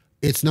to.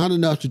 It's not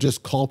enough to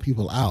just call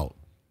people out.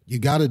 You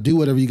got to do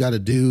whatever you got to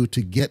do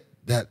to get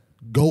that,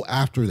 go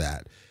after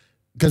that.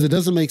 Because it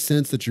doesn't make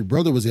sense that your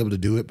brother was able to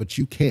do it, but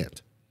you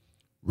can't.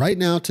 Right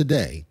now,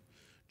 today,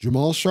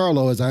 Jamal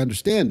Charlo, as I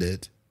understand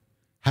it,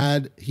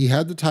 had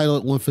the title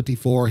at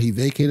 154. He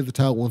vacated the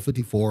title at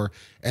 154,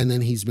 and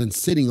then he's been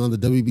sitting on the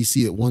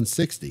WBC at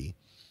 160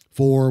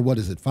 for,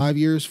 5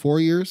 years, 4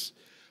 years?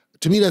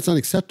 To me, that's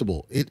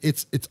unacceptable.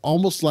 It's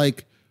almost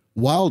like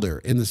Wilder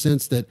in the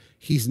sense that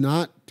he's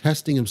not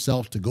testing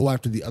himself to go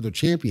after the other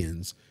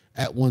champions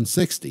at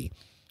 160.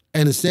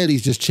 And instead,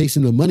 he's just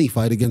chasing the money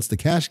fight against the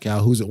cash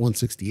cow who's at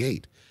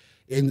 168.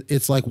 And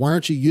it's like, why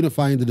aren't you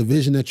unifying the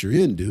division that you're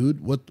in,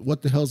 dude?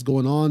 What the hell's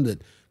going on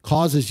that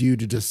causes you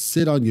to just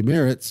sit on your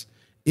merits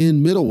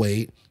in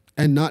middleweight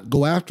and not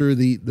go after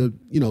the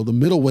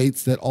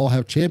middleweights that all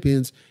have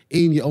champions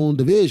in your own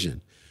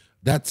division?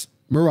 That's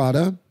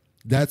Murata,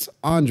 that's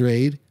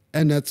Andrade,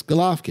 and that's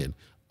Golovkin.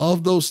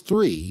 Of those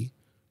three,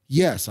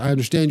 yes, I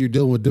understand you're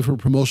dealing with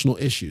different promotional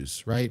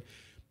issues, right?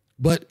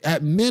 But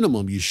at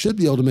minimum, you should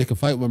be able to make a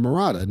fight with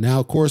Murata. Now,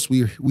 of course,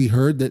 we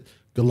heard that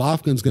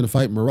Golovkin's going to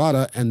fight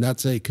Murata, and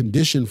that's a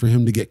condition for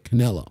him to get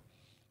Canelo.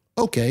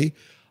 Okay,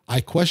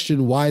 I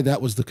question why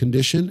that was the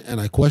condition,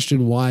 and I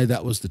question why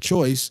that was the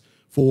choice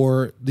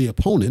for the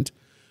opponent.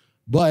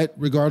 But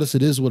regardless,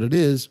 it is what it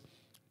is.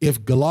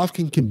 If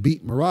Golovkin can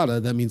beat Murata,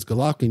 that means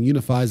Golovkin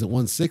unifies at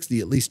 160,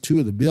 at least two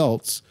of the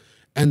belts,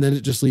 and then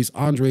it just leaves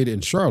Andrade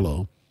and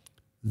Charlo.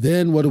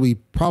 Then what do we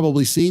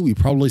probably see? We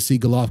probably see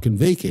Golovkin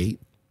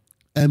vacate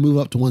and move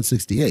up to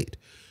 168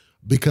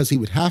 because he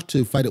would have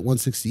to fight at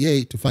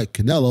 168 to fight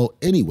Canelo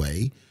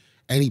anyway,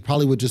 and he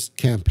probably would just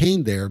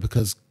campaign there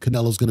because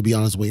Canelo's going to be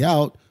on his way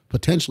out,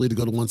 potentially to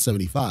go to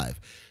 175.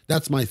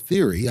 That's my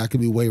theory. I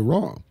could be way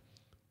wrong.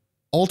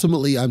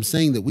 Ultimately, I'm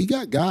saying that we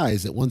got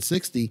guys at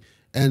 160,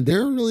 and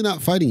they're really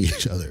not fighting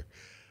each other.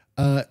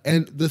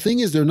 And the thing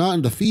is, they're not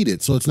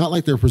undefeated, so it's not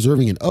like they're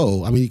preserving an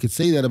O. I mean, you could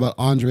say that about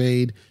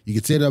Andrade, you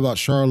could say that about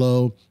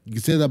Charlo, you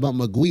could say that about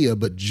Maguia,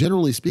 but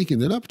generally speaking,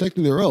 they're not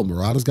protecting their O.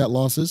 Murata's got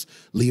losses,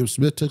 Liam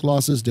Smith took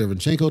losses,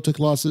 Derevyanchenko took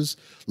losses,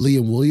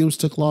 Liam Williams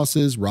took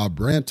losses, Rob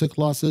Brandt took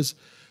losses,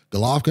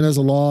 Golovkin has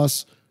a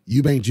loss,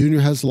 Eubank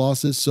Jr. has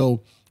losses,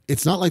 so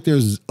it's not like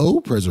there's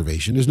O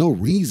preservation. There's no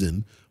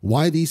reason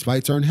why these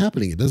fights aren't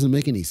happening. It doesn't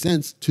make any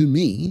sense to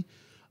me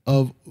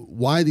of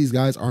why these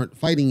guys aren't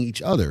fighting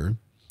each other.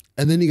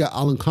 And then you got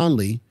Alan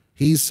Conley.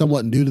 He's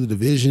somewhat new to the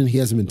division. He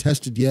hasn't been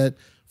tested yet.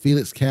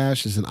 Felix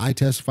Cash is an eye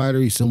test fighter.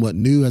 He's somewhat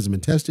new, hasn't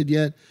been tested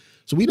yet.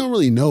 So we don't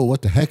really know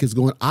what the heck is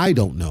going on. I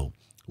don't know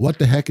what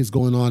the heck is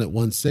going on at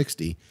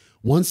 160.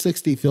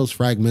 160 feels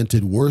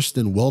fragmented worse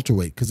than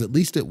welterweight because at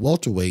least at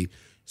welterweight,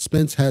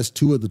 Spence has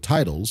two of the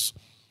titles,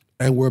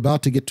 and we're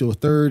about to get to a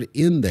third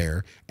in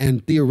there.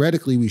 And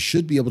theoretically, we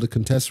should be able to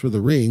contest for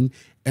the ring.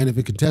 And if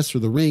it contests for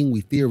the ring, we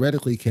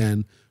theoretically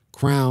can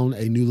crown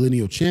a new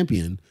lineal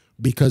champion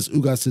because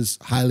Ugas is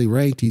highly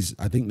ranked. He's,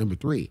 I think, number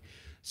 3.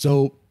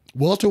 So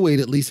welterweight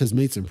at least has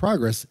made some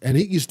progress, and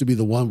it used to be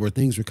the one where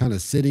things were kind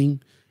of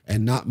sitting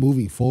and not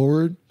moving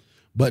forward.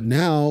 But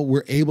now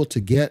we're able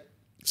to get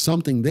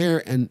something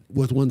there, and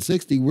with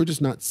 160, we're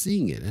just not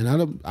seeing it. And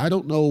I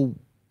don't know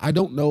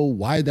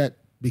why that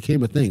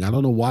became a thing. I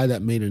don't know why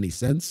that made any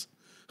sense,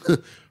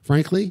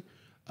 frankly.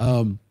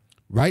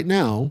 Right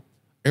now,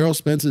 Errol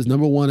Spence is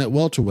number 1 at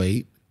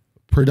welterweight,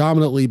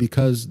 predominantly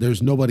because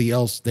there's nobody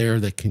else there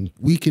that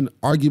we can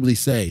arguably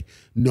say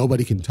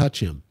nobody can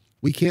touch him.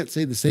 We can't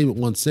say the same at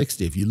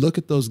 160. If you look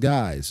at those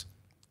guys,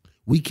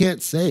 we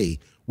can't say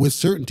with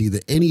certainty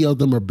that any of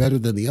them are better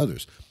than the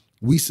others.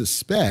 We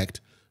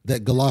suspect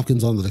that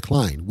Golovkin's on the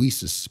decline. We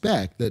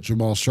suspect that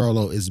Jamal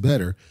Charlo is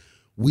better.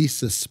 We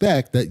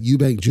suspect that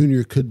Eubank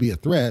Jr. could be a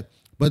threat,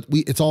 but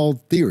it's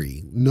all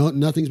theory.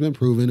 Nothing's been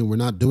proven, and we're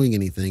not doing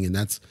anything, and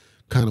that's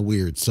kind of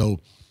weird. So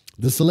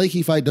the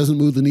Saleki fight doesn't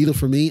move the needle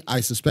for me. I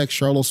suspect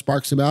Charlo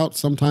sparks him out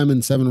sometime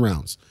in 7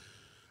 rounds.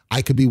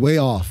 I could be way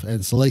off,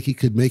 and Saleki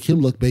could make him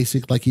look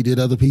basic like he did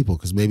other people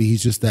because maybe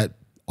he's just that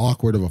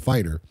awkward of a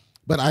fighter.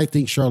 But I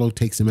think Charlo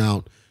takes him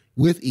out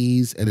with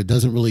ease, and it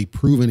doesn't really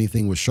prove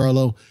anything with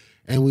Charlo.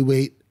 And we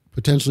wait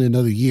potentially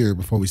another year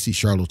before we see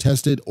Charlo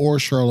tested, or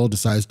Charlo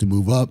decides to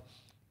move up.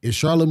 If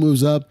Charlo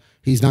moves up,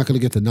 he's not going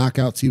to get the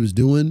knockouts he was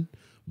doing,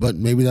 but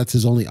maybe that's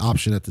his only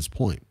option at this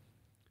point.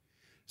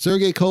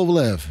 Sergey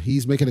Kovalev,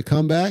 he's making a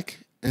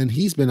comeback, and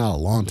he's been out a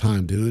long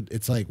time, dude.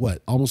 It's like,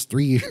 what, almost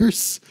 3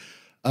 years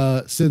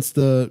since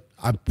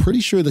I'm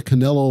pretty sure the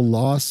Canelo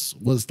loss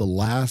was the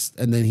last,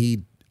 and then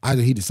he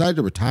decided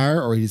to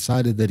retire or he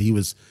decided that he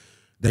was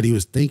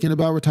thinking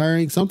about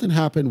retiring. Something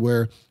happened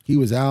where he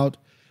was out,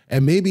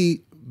 and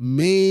maybe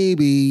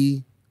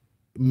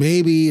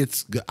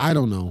it's, I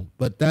don't know,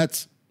 but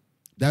that's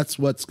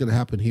what's going to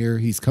happen here.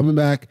 He's coming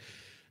back,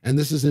 and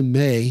this is in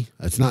May.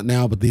 It's not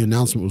now, but the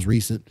announcement was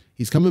recent.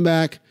 He's coming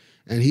back,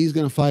 and he's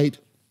going to fight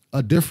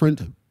a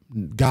different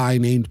guy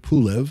named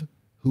Pulev,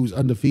 who's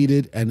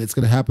undefeated, and it's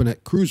going to happen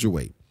at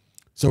cruiserweight.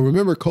 So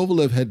remember,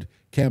 Kovalev had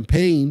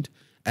campaigned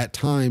at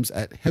times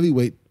at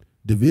heavyweight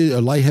division,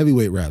 or light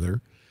heavyweight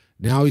rather.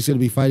 Now he's going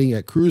to be fighting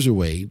at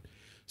cruiserweight.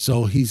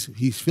 So he's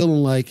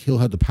feeling like he'll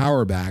have the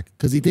power back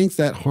because he thinks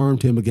that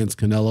harmed him against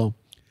Canelo.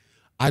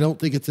 I don't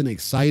think it's an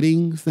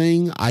exciting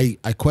thing. I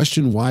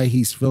question why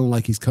he's feeling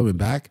like he's coming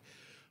back,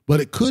 but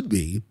it could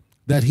be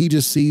that he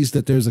just sees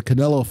that there's a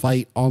Canelo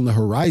fight on the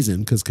horizon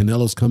because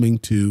Canelo's coming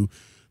to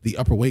the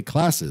upper weight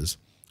classes.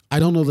 I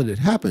don't know that it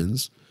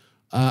happens.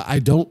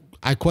 I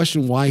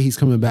question why he's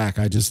coming back.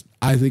 I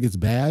think it's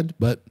bad,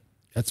 but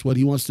that's what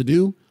he wants to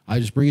do. I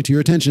just bring it to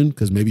your attention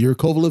because maybe you're a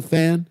Kovalev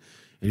fan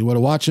and you want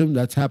to watch him.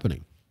 That's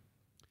happening.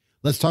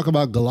 Let's talk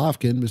about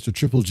Golovkin, Mr.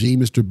 Triple G,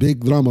 Mr.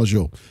 Big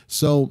Dramajo.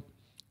 So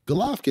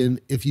Golovkin,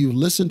 if you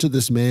listen to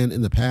this man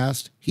in the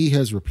past, he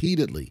has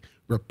repeatedly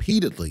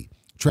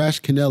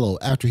trashed Canelo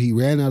after he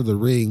ran out of the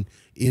ring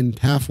in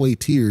halfway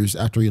tears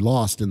after he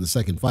lost in the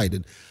second fight.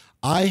 And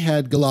I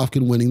had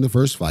Golovkin winning the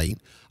first fight.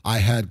 I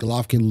had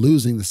Golovkin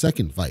losing the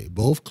second fight,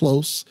 both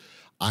close.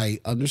 I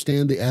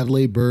understand the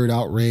Adelaide Bird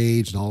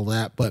outrage and all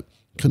that, but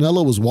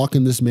Canelo was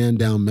walking this man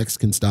down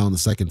Mexican style in the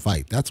second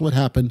fight. That's what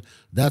happened.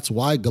 That's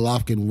why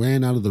Golovkin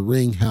ran out of the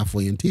ring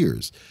halfway in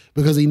tears,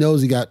 because he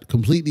knows he got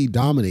completely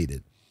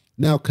dominated.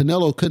 Now,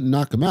 Canelo couldn't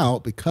knock him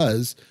out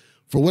because,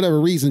 for whatever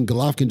reason,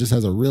 Golovkin just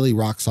has a really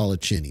rock-solid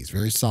chin. He's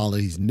very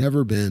solid. He's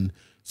never been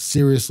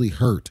seriously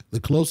hurt. The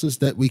closest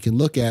that we can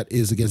look at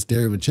is against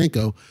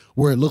Derevyanchenko,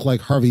 where it looked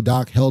like Harvey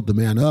Dock held the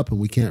man up, and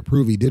we can't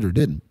prove he did or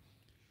didn't.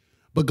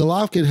 But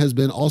Golovkin has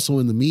been also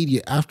in the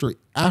media after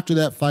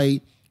that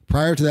fight,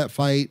 prior to that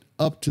fight,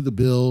 up to the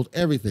build,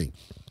 everything.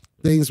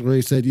 Things where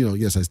he said,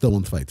 yes, I still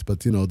want fights, but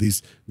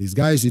these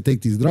guys, you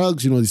take these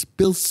drugs, these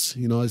pills,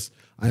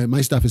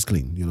 my stuff is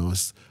clean,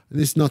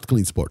 it's not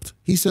clean sport.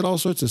 He said all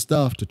sorts of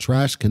stuff to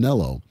trash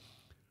Canelo.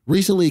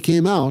 Recently he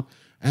came out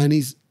and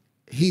he's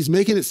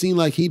making it seem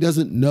like he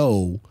doesn't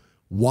know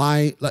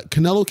why. Like,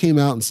 Canelo came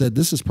out and said,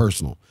 this is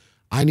personal.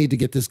 I need to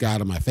get this guy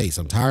out of my face.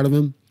 I'm tired of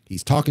him.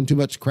 He's talking too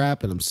much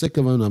crap and I'm sick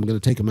of him. And I'm going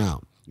to take him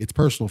out. It's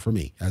personal for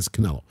me as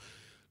Canelo.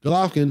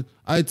 Golovkin,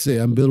 I'd say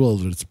I'm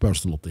bewildered. It's a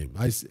personal thing.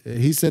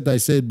 He said I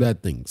said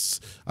bad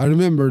things. I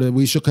remember that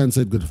we shook hands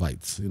and said good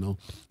fights.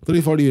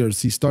 3-4 years,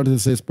 he started to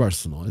say it's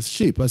personal. It's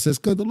cheap. I says,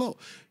 good to know.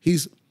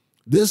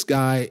 This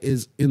guy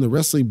is in the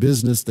wrestling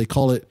business. They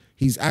call it,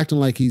 he's acting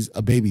like he's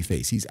a baby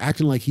face. He's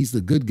acting like he's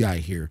the good guy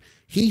here.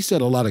 He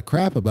said a lot of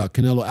crap about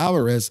Canelo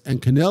Alvarez,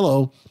 and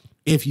Canelo,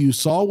 if you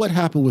saw what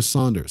happened with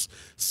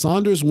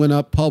Saunders went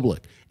up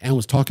public and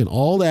was talking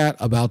all that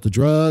about the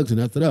drugs and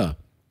da-da-da.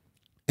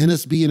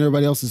 NSB and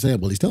everybody else is saying,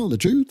 well, he's telling the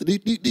truth.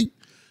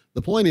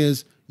 The point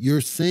is,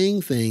 you're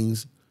saying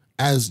things,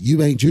 as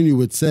Eubank Jr.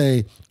 would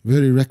say,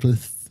 very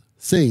reckless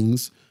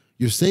things.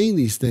 You're saying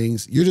these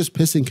things. You're just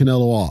pissing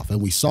Canelo off. And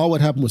we saw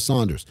what happened with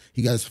Saunders.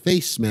 He got his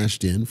face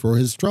smashed in for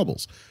his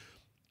troubles.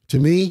 To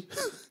me,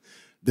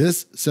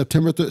 this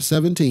September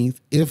 17th,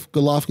 if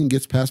Golovkin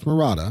gets past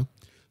Murata,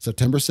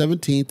 September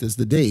 17th is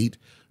the date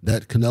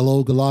that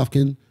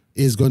Canelo-Golovkin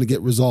is going to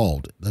get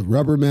resolved. The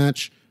rubber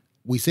match,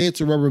 we say it's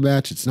a rubber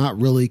match. It's not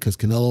really, because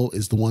Canelo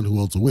is the one who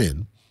holds a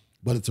win.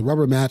 But it's a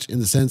rubber match in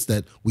the sense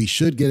that we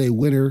should get a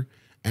winner,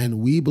 and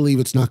we believe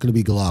it's not going to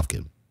be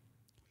Golovkin.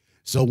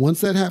 So once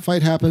that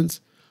fight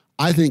happens,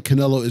 I think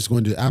Canelo is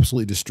going to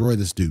absolutely destroy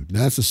this dude.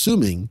 Now, that's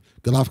assuming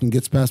Golovkin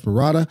gets past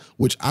Murata,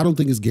 which I don't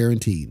think is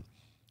guaranteed.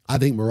 I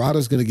think Murata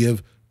is going to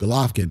give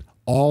Golovkin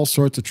all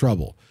sorts of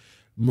trouble.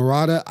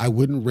 Murata, I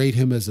wouldn't rate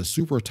him as a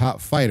super top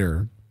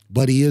fighter,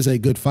 but he is a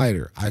good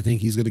fighter. I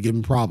think he's going to give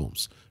him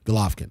problems,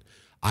 Golovkin.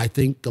 I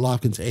think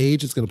Golovkin's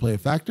age is going to play a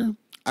factor.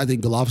 I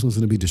think Golovkin's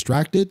going to be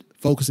distracted,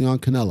 focusing on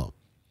Canelo.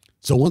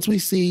 So once we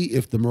see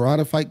if the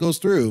Murata fight goes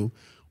through,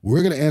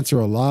 we're going to answer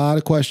a lot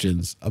of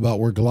questions about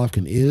where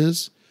Golovkin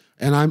is.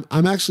 And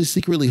I'm actually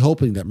secretly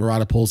hoping that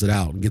Murata pulls it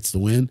out and gets the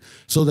win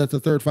so that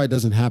the third fight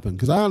doesn't happen.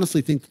 Because I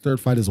honestly think the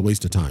third fight is a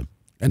waste of time.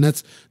 And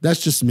that's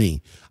just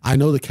me. I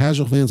know the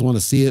casual fans want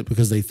to see it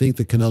because they think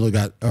that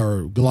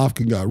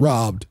Golovkin got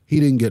robbed. He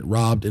didn't get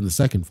robbed in the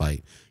second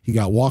fight. He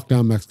got walked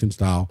down Mexican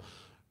style.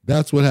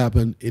 That's what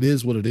happened. It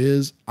is what it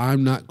is.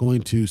 I'm not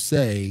going to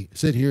sit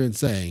here and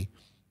say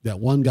that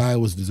one guy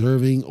was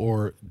deserving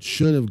or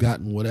should have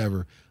gotten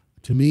whatever.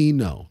 To me,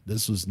 no,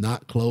 this was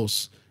not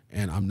close.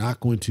 And I'm not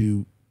going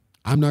to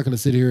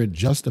sit here and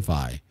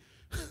justify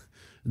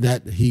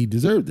that he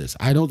deserved this.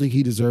 I don't think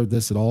he deserved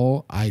this at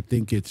all. I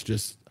think it's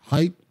just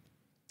hype,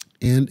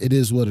 and it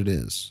is what it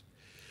is.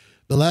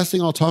 The last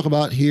thing I'll talk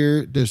about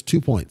here, there's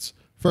 2 points.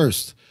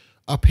 First,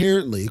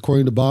 apparently,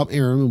 according to Bob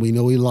Arum, and we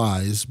know he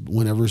lies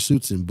whenever it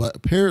suits him, but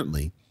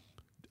apparently,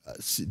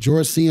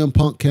 George CM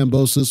Punk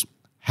Kambosos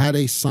had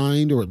a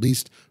signed or at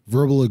least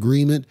verbal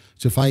agreement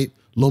to fight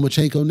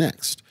Lomachenko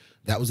next.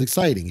 That was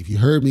exciting. If you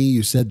heard me,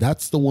 you said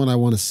that's the one I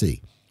want to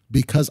see,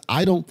 because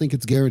I don't think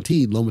it's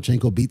guaranteed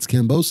Lomachenko beats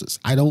Kambosos.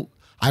 I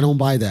don't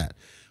buy that.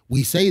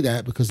 We say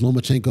that because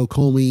Lomachenko,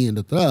 Comey,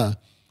 and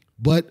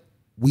but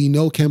we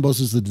know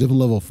Kambosos is a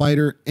different level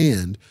fighter,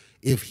 and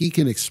if he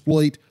can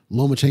exploit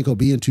Lomachenko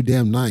being too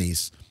damn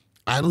nice,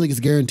 I don't think it's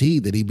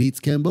guaranteed that he beats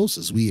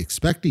Kambosos. We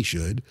expect he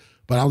should,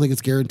 but I don't think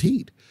it's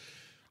guaranteed.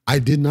 I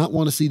did not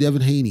want to see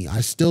Devin Haney.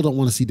 I still don't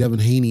want to see Devin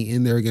Haney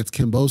in there against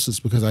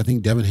Kambosos because I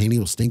think Devin Haney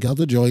will stink out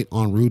the joint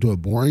en route to a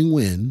boring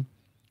win.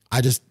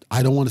 I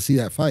don't want to see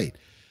that fight.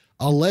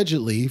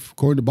 allegedly,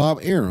 according to Bob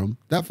Arum,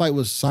 that fight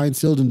was signed,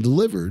 sealed, and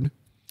delivered,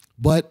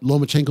 but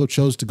Lomachenko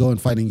chose to go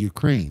and fight in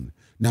Ukraine.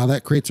 Now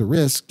that creates a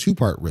risk,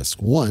 two-part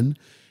risk. One,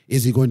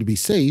 is he going to be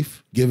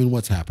safe given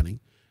what's happening?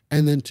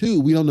 And then two,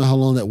 we don't know how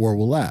long that war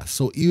will last.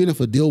 So even if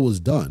a deal was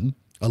done,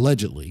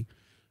 allegedly,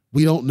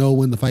 we don't know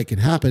when the fight can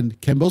happen.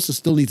 Kambosos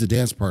still needs a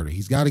dance partner.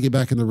 He's got to get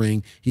back in the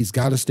ring. He's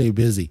got to stay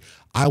busy.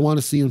 I want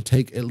to see him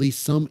take at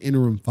least some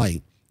interim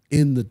fight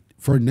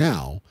for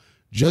now,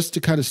 just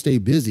to kind of stay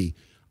busy.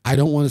 I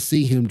don't want to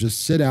see him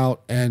just sit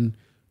out and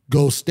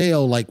go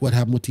stale like what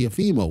happened with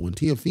Teofimo. When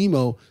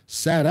Teofimo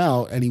sat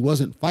out and he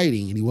wasn't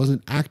fighting and he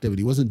wasn't active and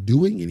he wasn't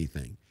doing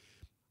anything,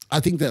 I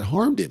think that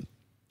harmed him.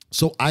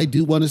 So I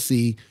do want to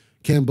see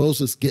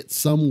Kambosos get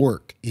some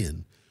work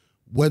in,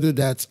 whether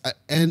that's,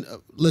 and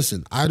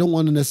listen, I don't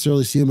want to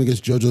necessarily see him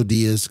against Jojo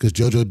Diaz because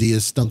Jojo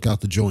Diaz stunk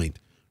out the joint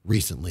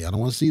recently. I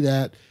don't want to see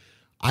that.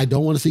 I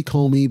don't want to see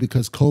Comey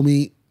because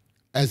Comey,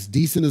 as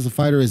decent as a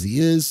fighter as he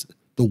is,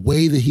 the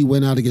way that he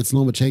went out against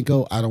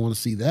Lomachenko, I don't want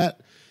to see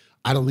that.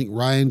 I don't think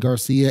Ryan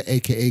Garcia,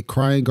 a.k.a.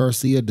 Crying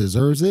Garcia,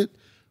 deserves it.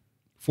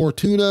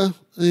 Fortuna,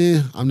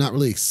 I'm not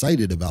really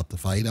excited about the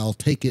fight. I'll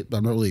take it, but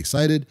I'm not really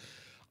excited.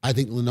 I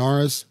think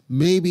Linares,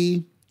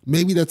 maybe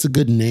that's a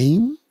good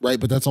name, right?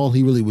 But that's all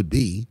he really would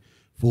be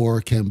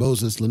for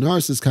Kambosos.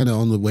 Linares is kind of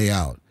on the way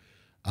out.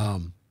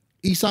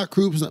 Isaac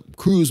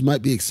Cruz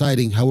might be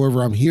exciting.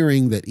 However, I'm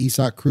hearing that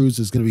Isaac Cruz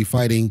is going to be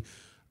fighting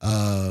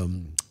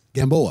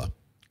Gamboa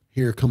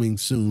here coming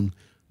soon.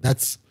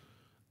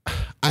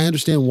 I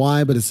understand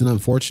why, but it's an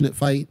unfortunate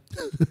fight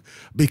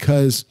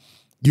because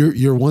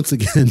you're once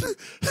again,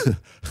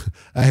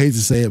 I hate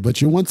to say it,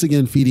 but you're once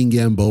again feeding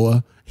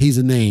Gamboa. He's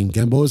a name.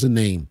 Gamboa's a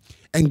name.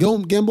 And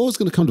Gamboa's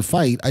going to come to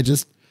fight.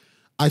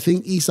 I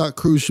think Isaac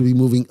Cruz should be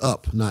moving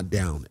up, not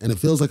down. And it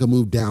feels like a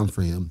move down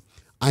for him.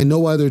 I know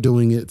why they're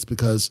doing it. It's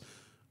because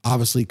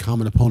obviously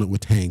common opponent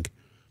with Tank.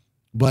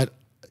 But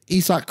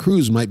Isaac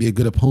Cruz might be a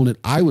good opponent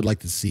I would like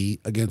to see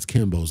against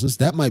Kambosos.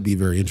 That might be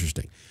very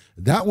interesting.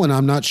 That one,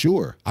 I'm not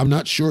sure. I'm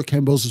not sure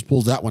Kambosos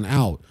pulls that one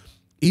out.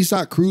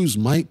 Isaac Cruz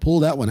might pull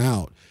that one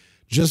out.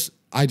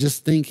 I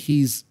think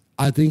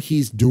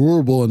he's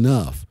durable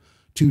enough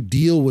to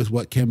deal with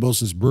what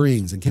Kambosos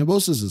brings. And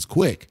Kambosos is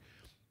quick,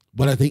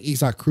 but I think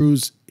Isaac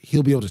Cruz,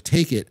 he'll be able to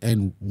take it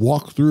and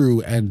walk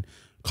through and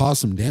cause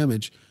some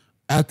damage.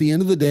 At the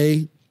end of the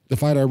day, the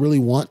fight I really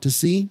want to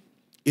see,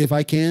 if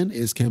I can,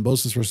 is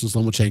Kambosos versus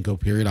Lomachenko,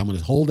 period. I'm going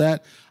to hold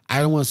that. I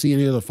don't want to see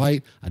any other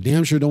fight. I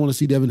damn sure don't want to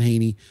see Devin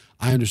Haney.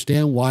 I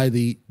understand why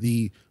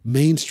the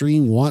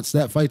mainstream wants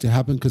that fight to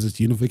happen because it's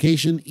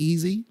unification,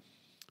 easy.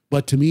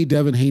 But to me,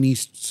 Devin Haney,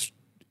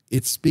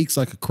 it speaks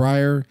like a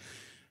crier.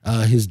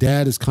 His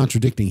dad is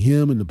contradicting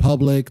him in the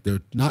public.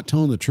 They're not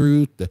telling the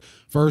truth.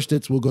 First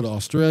it's we'll go to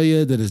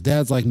Australia. Then his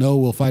dad's like, no,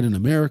 we'll fight in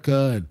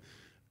America. And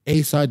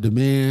A-side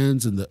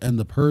demands and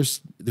the purse,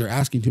 they're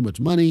asking too much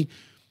money.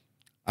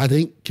 I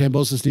think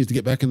Kambosos needs to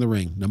get back in the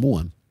ring, number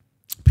one,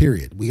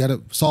 period. We got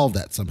to solve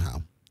that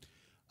somehow.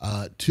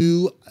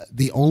 Two,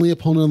 the only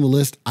opponent on the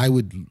list I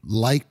would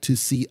like to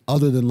see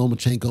other than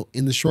Lomachenko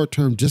in the short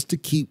term, just to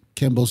keep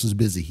Kambosos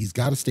busy, he's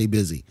got to stay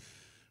busy,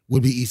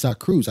 would be Isaac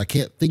Cruz. I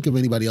can't think of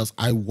anybody else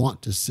I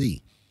want to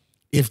see.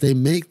 If they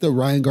make the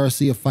Ryan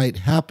Garcia fight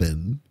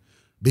happen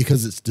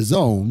because it's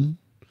DAZN,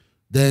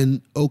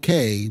 then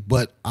okay,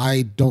 but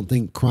I don't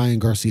think Ryan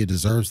Garcia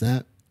deserves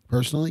that,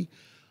 personally.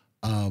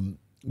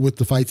 With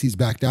the fights he's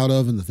backed out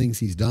of and the things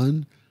he's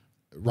done,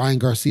 Ryan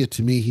Garcia,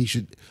 to me, he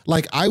should,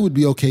 I would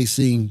be okay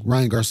seeing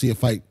Ryan Garcia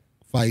fight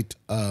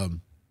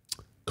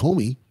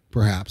Comey,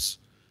 perhaps.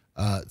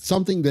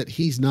 Something that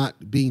he's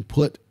not being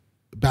put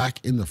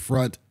back in the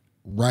front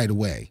right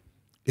away.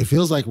 It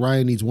feels like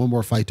Ryan needs one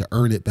more fight to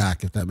earn it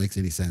back, if that makes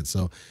any sense.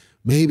 So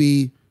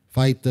maybe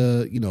fight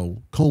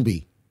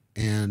Comey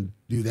and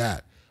do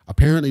that.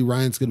 Apparently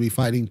Ryan's going to be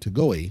fighting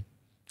Tagoe,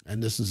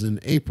 and this is in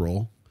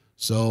April.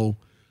 So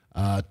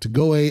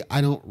Tagoe,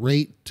 I don't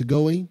rate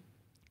Tagoe,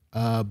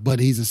 but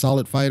he's a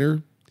solid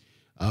fighter,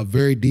 a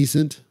very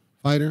decent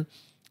fighter,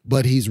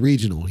 but he's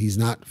regional. He's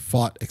not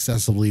fought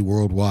excessively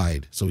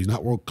worldwide. So he's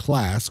not world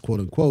class, quote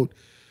unquote,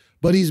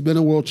 but he's been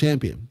a world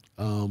champion.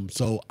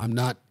 So I'm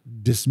not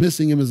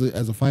dismissing him as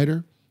a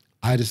fighter.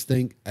 I just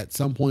think at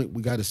some point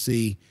we got to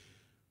see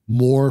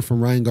more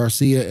from Ryan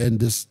Garcia, and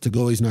this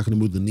Tagoe's not going to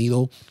move the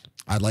needle.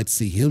 I'd like to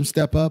see him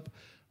step up.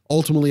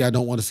 Ultimately, I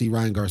don't want to see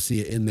Ryan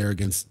Garcia in there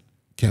against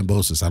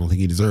Kambosos. I don't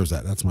think he deserves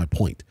that. That's my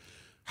point.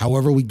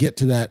 However we get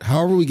to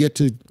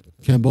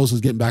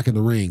Kambosos getting back in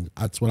the ring,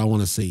 that's what I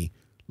want to see.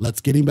 Let's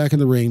get him back in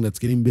the ring. Let's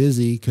get him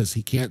busy, because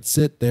he can't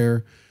sit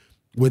there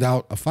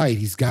without a fight.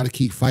 He's got to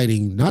keep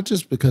fighting, not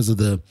just because of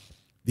the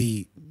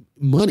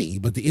money,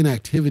 but the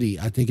inactivity.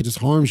 I think it just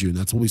harms you. And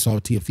that's what we saw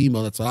with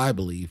Teofimo. That's what I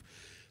believe.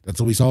 That's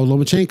what we saw with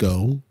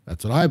Lomachenko.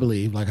 That's what I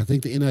believe. I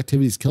think the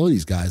inactivity is killing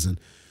these guys. And,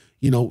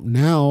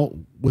 now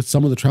with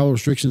some of the travel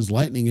restrictions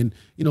lightening, and,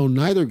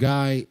 neither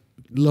guy,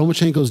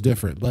 Lomachenko's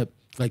different, but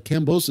like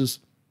Kambosos,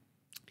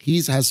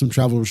 has some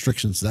travel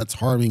restrictions. That's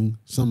harming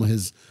some of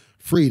his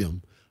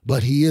freedom,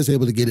 but he is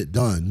able to get it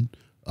done.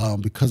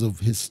 because of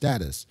his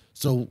status.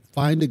 So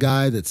find a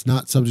guy that's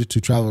not subject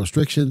to travel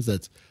restrictions,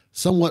 that's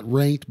somewhat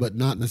ranked but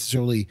not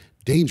necessarily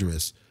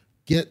dangerous.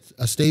 Get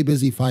a stay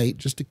busy fight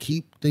just to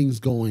keep things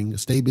going, a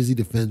stay busy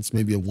defense,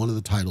 maybe of one of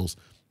the titles.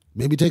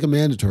 Maybe take a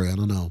mandatory. I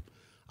don't know.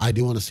 I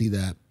do want to see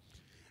that.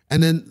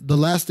 And then the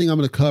last thing I'm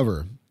going to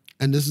cover,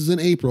 and this is in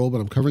April,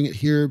 but I'm covering it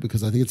here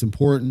because I think it's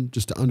important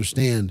just to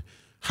understand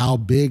how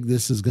big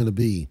this is going to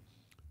be.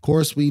 Of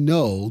course, we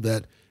know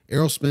that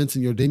Errol Spence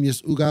and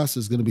Yordenis Ugas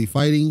is going to be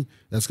fighting.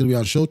 That's going to be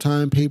on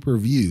Showtime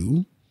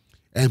pay-per-view.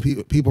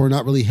 And people are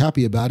not really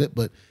happy about it.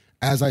 But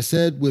as I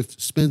said with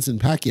Spence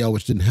and Pacquiao,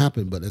 which didn't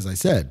happen, but as I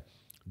said,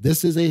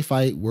 this is a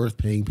fight worth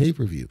paying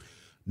pay-per-view.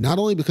 Not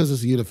only because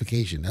it's a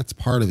unification, that's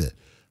part of it.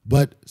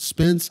 But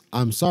Spence,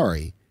 I'm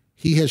sorry,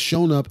 he has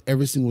shown up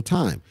every single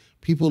time.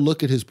 People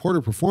look at his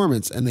Porter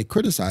performance and they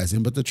criticize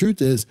him, but the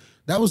truth is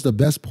that was the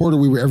best Porter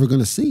we were ever going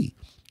to see.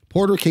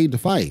 Porter came to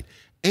fight,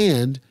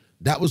 and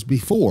that was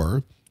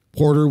before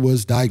Porter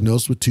was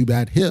diagnosed with two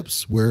bad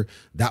hips, where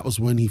that was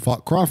when he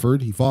fought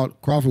Crawford. He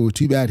fought Crawford with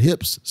two bad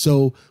hips,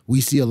 so we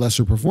see a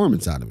lesser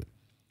performance out of it.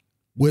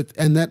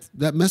 And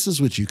that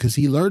messes with you because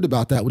he learned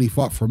about that when he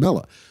fought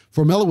Formella.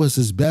 Formella was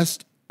his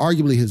best,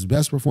 arguably his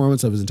best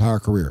performance of his entire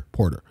career,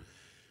 Porter.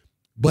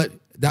 But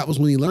that was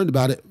when he learned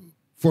about it.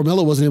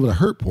 Formella wasn't able to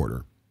hurt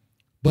Porter.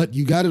 But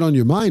you got it on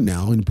your mind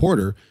now in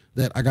Porter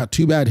that I got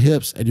two bad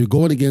hips and you're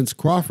going against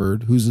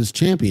Crawford, who's this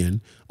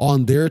champion,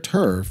 on their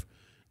turf.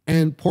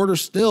 And Porter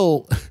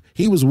still,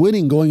 he was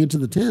winning going into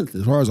the 10th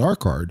as far as our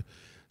card.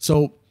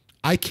 So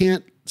I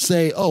can't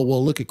say, oh,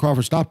 well, look at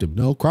Crawford stopped him.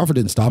 No, Crawford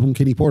didn't stop him.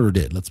 Kenny Porter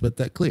did. Let's make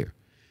that clear.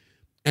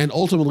 And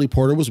ultimately,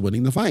 Porter was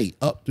winning the fight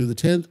up through the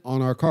 10th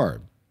on our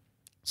card.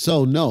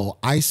 So no,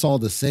 I saw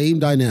the same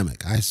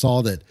dynamic. I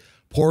saw that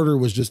Porter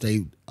was just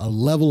a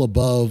level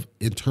above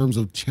in terms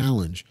of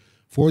challenge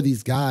for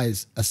these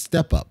guys, a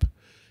step up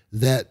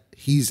that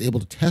he's able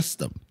to test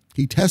them.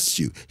 He tests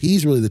you.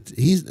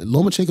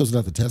 Lomachenko's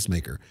not the test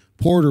maker.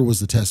 Porter was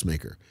the test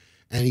maker.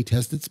 And he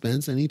tested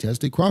Spence and he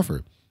tested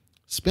Crawford.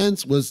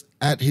 Spence was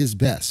at his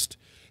best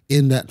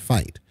in that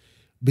fight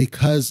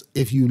because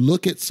if you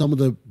look at some of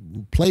the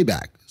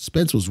playback,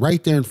 Spence was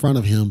right there in front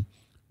of him,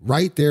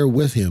 right there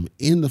with him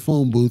in the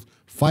phone booth,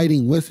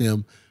 fighting with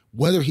him.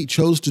 Whether he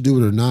chose to do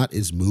it or not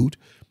is moot.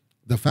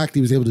 The fact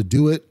he was able to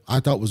do it, I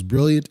thought was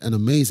brilliant and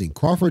amazing.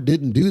 Crawford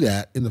didn't do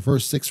that in the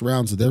first 6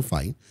 rounds of their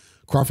fight.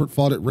 Crawford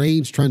fought at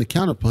range trying to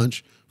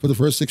counterpunch for the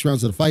first 6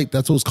 rounds of the fight.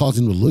 That's what was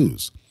causing him to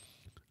lose.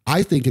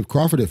 I think if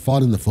Crawford had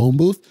fought in the phone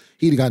booth,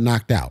 he'd have got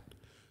knocked out.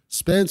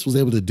 Spence was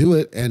able to do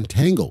it and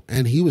tangle,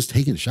 and he was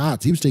taking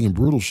shots. He was taking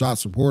brutal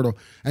shots from Porter,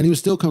 and he was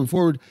still coming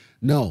forward.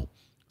 No,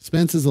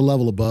 Spence is a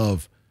level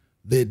above.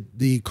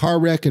 The car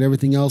wreck and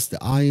everything else,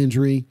 the eye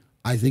injury,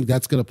 I think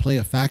that's going to play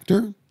a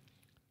factor.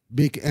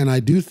 And I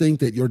do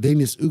think that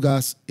Yordenis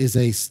Ugas is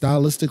a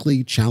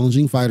stylistically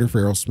challenging fighter for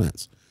Errol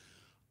Spence.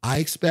 I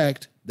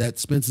expect that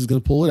Spence is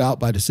going to pull it out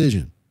by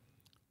decision.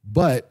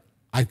 But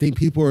I think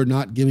people are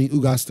not giving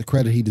Ugas the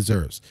credit he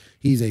deserves.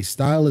 He's a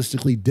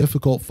stylistically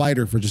difficult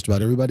fighter for just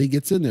about everybody he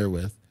gets in there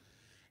with.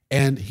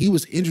 And he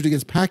was injured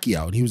against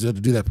Pacquiao, and he was able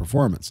to do that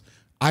performance.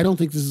 I don't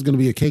think this is going to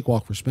be a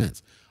cakewalk for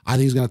Spence. I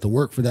think he's going to have to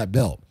work for that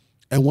belt.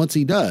 And once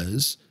he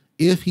does,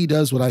 if he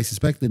does what I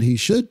suspect that he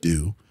should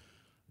do,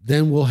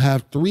 then we'll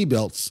have 3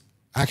 belts,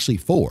 actually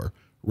 4,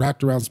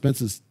 wrapped around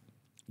Spence's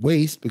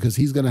waist because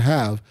he's going to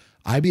have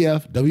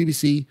IBF,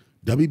 WBC,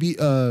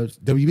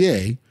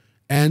 WBA,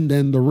 and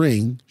then the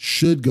ring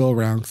should go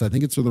around because I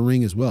think it's for the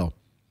ring as well.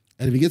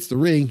 And if he gets the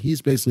ring,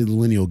 he's basically the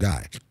lineal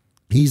guy.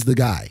 He's the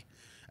guy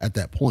at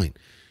that point.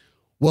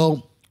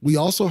 Well, we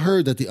also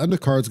heard that the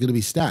undercard is going to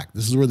be stacked.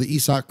 This is where the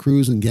Isak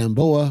Cruz and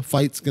Gamboa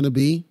fight's going to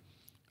be.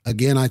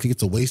 Again, I think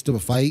it's a waste of a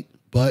fight,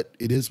 but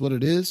it is what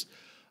it is.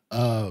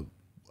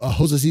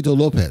 Josecito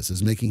Lopez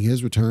is making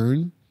his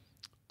return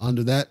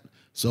under that.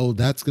 So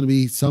that's going to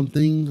be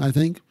something, I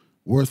think,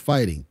 worth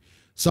fighting.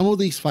 Some of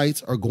these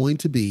fights are going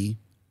to be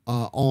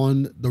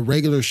on the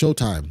regular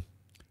Showtime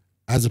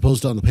as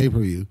opposed to on the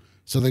pay-per-view.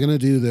 So they're going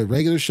to do the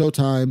regular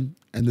Showtime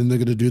and then they're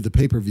going to do the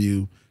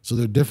pay-per-view. So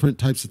they're different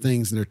types of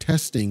things and they're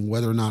testing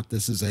whether or not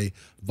this is a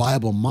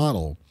viable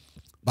model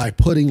by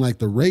putting like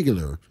the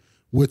regular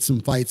with some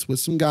fights with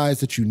some guys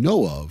that you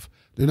know of.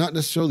 They're not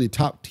necessarily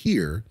top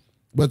tier,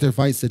 but they're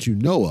fights that you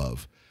know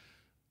of.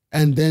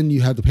 And then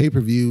you have the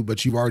pay-per-view,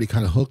 but you've already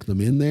kind of hooked them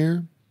in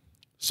there.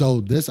 So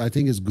this, I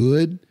think, is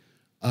good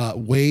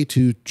way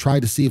to try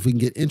to see if we can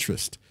get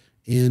interest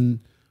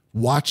in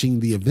watching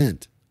the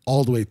event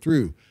all the way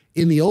through.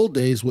 In the old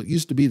days, what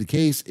used to be the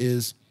case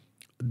is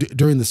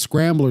during the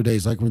scrambler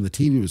days, like when the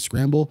TV would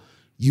scramble,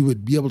 you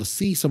would be able to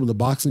see some of the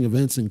boxing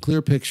events in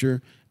clear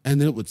picture,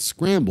 and then it would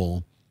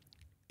scramble.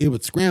 It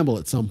would scramble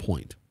at some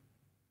point.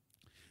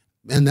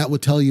 And that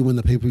would tell you when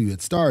the pay-per-view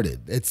had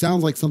started. It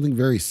sounds like something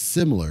very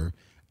similar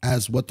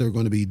as what they're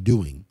going to be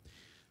doing.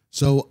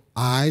 So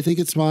I think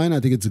it's fine. I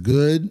think it's a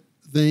good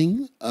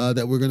thing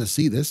that we're going to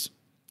see this.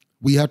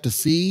 We have to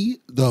see,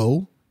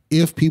 though,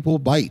 if people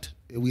bite.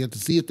 We have to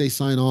see if they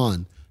sign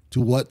on to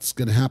what's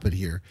going to happen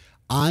here.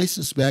 I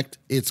suspect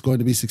it's going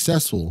to be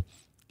successful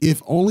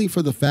if only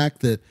for the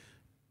fact that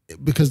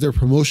because their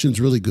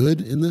promotion's really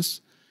good in this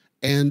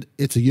and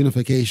it's a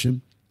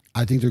unification,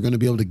 I think they're going to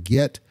be able to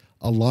get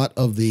a lot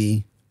of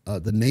the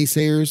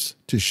naysayers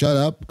to shut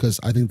up, because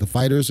I think the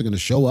fighters are going to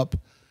show up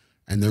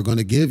and they're going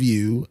to give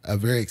you a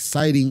very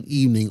exciting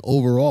evening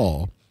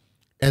overall.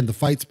 And the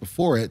fights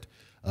before it,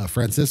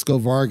 Francisco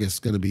Vargas is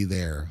going to be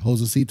there,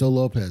 Josecito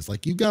Lopez.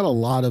 Like, you've got a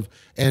lot of,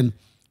 and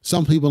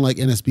some people like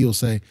NSB will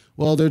say,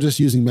 well, they're just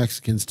using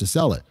Mexicans to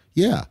sell it.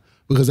 Yeah,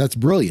 because that's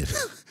brilliant.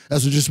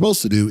 That's what you're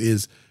supposed to do,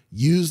 is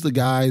use the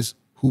guys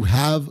who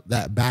have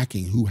that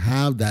backing, who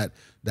have that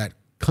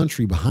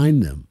country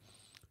behind them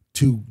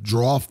to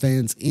draw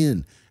fans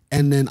in.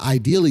 And then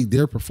ideally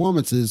their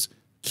performances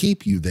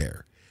keep you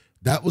there.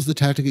 That was the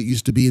tactic it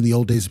used to be in the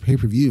old days of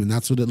pay-per-view, and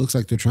that's what it looks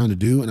like they're trying to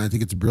do, and I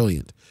think it's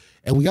brilliant.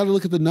 And we got to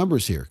look at the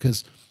numbers here,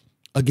 because,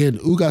 again,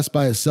 Ugas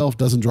by itself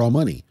doesn't draw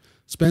money.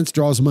 Spence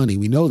draws money.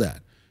 We know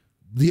that.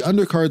 The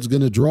undercard's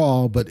going to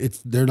draw, but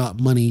they're not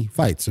money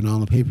fights. They're not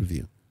on the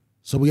pay-per-view.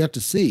 So we have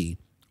to see,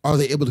 are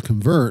they able to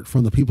convert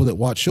from the people that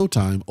watch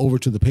Showtime over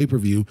to the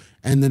pay-per-view?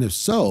 And then if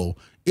so,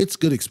 it's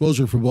good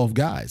exposure for both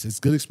guys. It's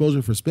good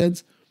exposure for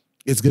Spence.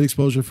 It's good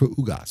exposure for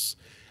Ugas.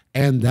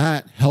 And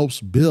that helps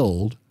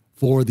build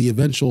for the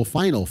eventual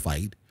final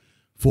fight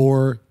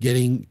for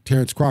getting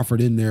Terrence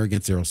Crawford in there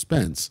against Errol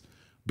Spence,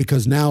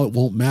 because now it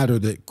won't matter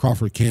that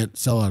Crawford can't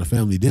sell out a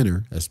family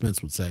dinner, as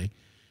Spence would say.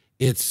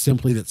 It's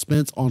simply that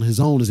Spence on his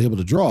own is able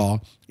to draw,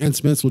 and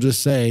Spence will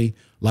just say,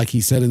 like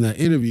he said in that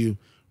interview,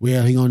 we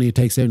are going to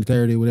take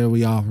 70-30, whatever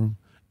we offer him.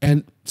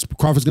 And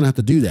Crawford's going to have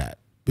to do that,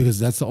 because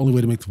that's the only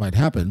way to make the fight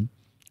happen.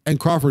 And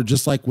Crawford,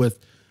 just like with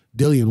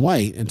Dillian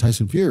White and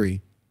Tyson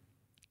Fury,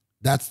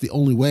 that's the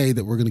only way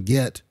that we're going to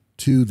get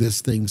to this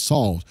thing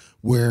solved,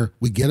 where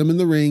we get them in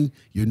the ring.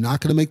 You're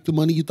not going to make the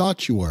money you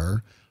thought you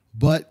were,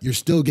 but you're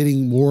still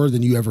getting more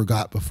than you ever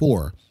got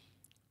before.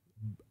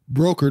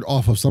 Brokered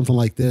off of something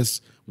like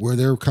this, where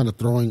they're kind of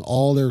throwing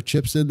all their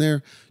chips in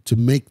there to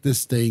make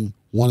this thing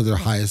one of their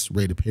highest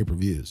rated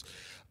pay-per-views.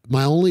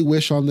 My only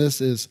wish on this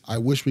is I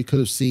wish we could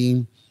have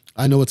seen,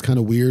 I know it's kind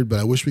of weird, but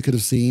I wish we could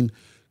have seen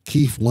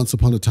Keith Once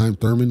Upon a Time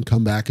Thurman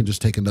come back and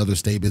just take another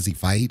stay busy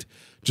fight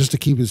just to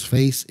keep his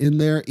face in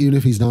there, even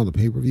if he's not on the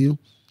pay-per-view.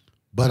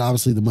 But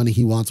obviously the money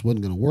he wants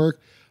wasn't going to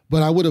work.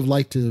 But I would have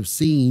liked to have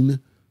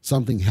seen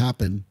something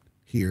happen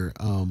here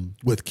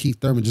with Keith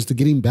Thurman, just to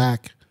get him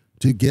back,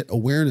 to get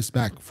awareness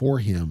back for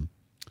him.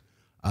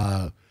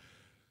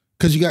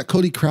 Because you got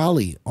Cody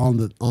Crowley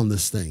on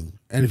this thing.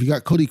 And if you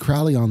got Cody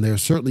Crowley on there,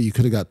 certainly you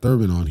could have got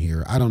Thurman on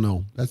here. I don't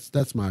know.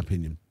 That's my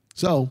opinion.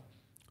 So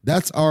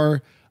that's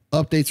our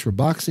updates for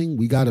boxing.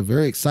 We got a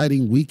very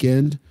exciting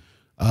weekend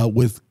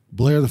with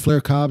Blair the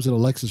Flair Cobbs and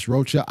Alexis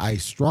Rocha. I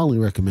strongly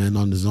recommend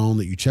on DAZN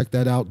that you check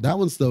that out. That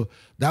one's the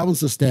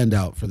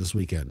standout for this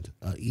weekend,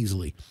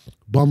 easily.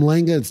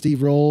 Berlanga and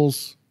Steve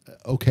Rolls,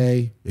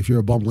 okay. If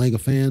you're a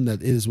Berlanga fan,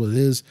 that is what it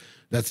is.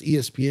 That's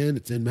ESPN.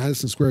 It's in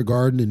Madison Square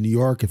Garden in New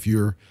York. If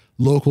you're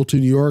local to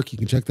New York, you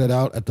can check that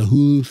out at the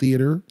Hulu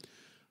Theater.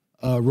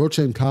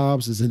 Rocha and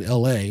Cobbs is in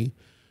LA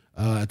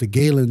at the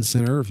Galen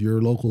Center, if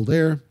you're local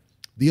there.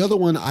 The other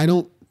one, I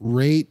don't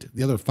rate,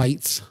 the other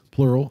fights,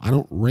 plural, I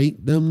don't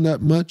rate them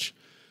that much.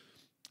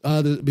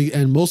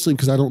 And mostly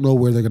because I don't know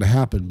where they're going to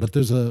happen. But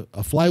there's a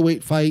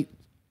flyweight fight,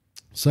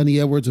 Sonny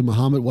Edwards and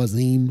Muhammad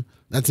Wazim.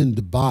 That's in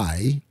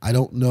Dubai. I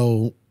don't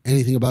know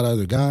anything about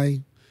either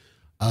guy.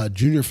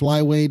 Junior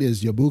flyweight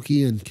is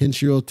Yabuki and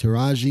Kenshiro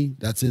Teraji.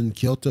 That's in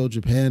Kyoto,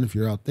 Japan, if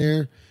you're out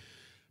there.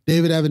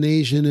 David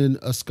Avanasian and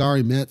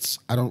Askari Metz.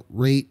 I don't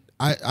rate.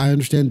 I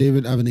understand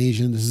David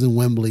Avanasian. This is in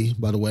Wembley,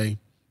 by the way.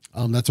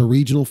 That's a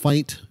regional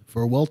fight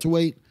for a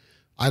welterweight.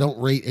 I don't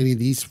rate any of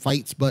these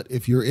fights, but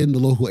if you're in the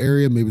local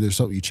area, maybe there's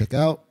something you check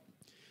out.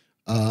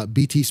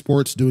 BT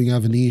Sports doing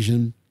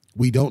Avanasian.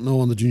 We don't know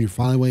on the junior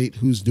flyweight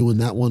who's doing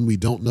that one. We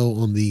don't know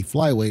on the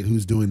flyweight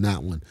who's doing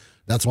that one.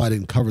 That's why I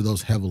didn't cover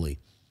those heavily.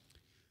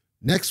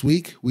 Next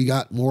week, we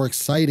got more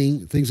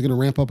exciting. Things are going to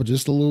ramp up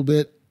just a little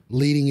bit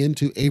leading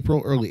into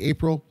April, early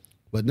April.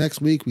 But next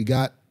week, we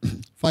got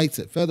fights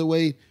at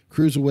featherweight,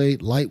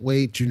 cruiserweight,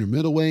 lightweight, junior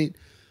middleweight.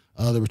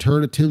 The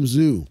return of Tim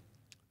Tszyu.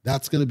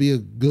 That's going to be a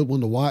good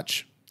one to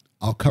watch.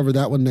 I'll cover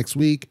that one next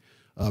week.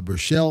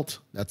 Burchelt,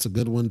 that's a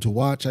good one to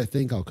watch, I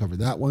think. I'll cover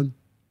that one.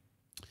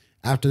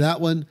 After that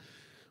one,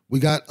 we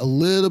got a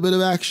little bit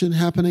of action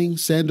happening.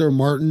 Sandor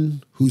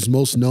Martin, who's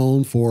most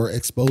known for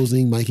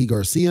exposing Mikey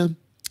Garcia.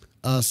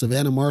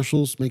 Savannah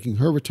Marshall's making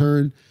her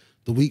return.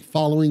 The week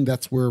following,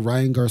 that's where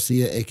Ryan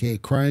Garcia, a.k.a.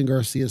 Crying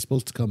Garcia, is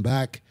supposed to come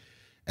back.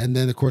 And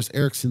then, of course,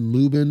 Erickson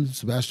Lubin,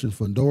 Sebastian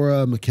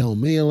Fundora, Mikkel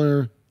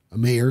Mayer.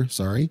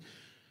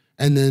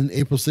 And then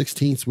April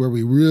 16th is where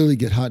we really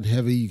get hot and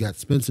heavy. You got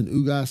Spence and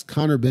Ugas,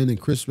 Connor Benn, and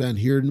Chris Van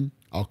Heerden.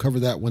 I'll cover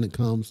that when it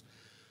comes,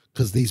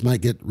 because these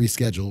might get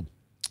rescheduled.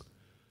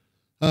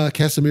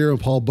 Casemiro and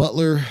Paul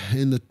Butler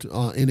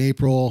in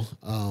April.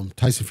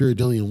 Tyson Fury,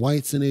 Dillian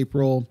White's in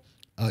April.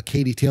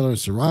 Katie Taylor and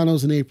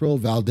Serrano's in April.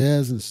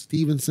 Valdez and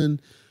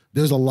Stevenson.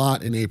 There's a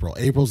lot in April.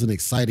 April's an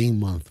exciting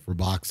month for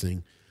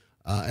boxing.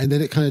 And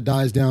then it kind of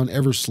dies down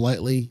ever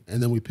slightly,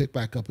 and then we pick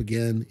back up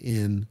again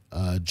in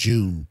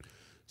June.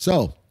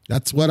 So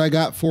that's what I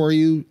got for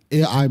you.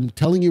 I'm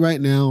telling you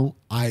right now,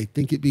 I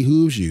think it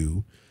behooves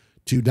you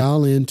to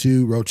dial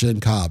into Rocha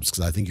and Cobbs,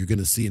 because I think you're going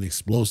to see an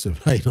explosive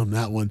fight on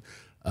that one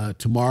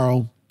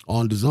tomorrow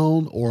on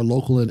DAZN or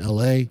local in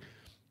LA.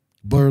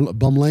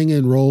 Berlanga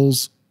and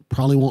Rolls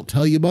probably won't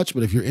tell you much,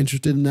 but if you're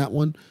interested in that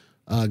one,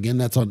 again,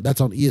 that's on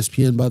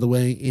ESPN, by the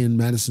way, in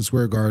Madison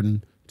Square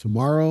Garden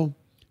tomorrow.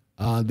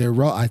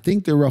 I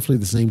think they're roughly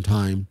the same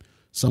time,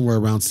 somewhere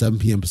around 7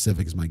 p.m.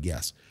 Pacific is my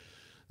guess.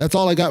 That's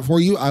all I got for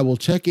you. I will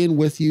check in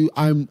with you.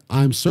 I'm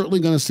certainly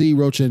going to see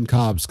Rocha and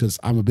Cobbs because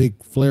I'm a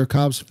big Flair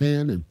Cobbs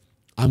fan, and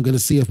I'm going to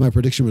see if my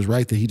prediction was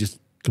right that he just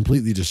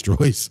completely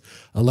destroys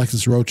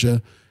Alexis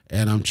Rocha,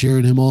 and I'm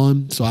cheering him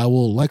on. So I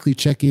will likely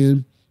check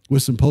in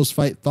with some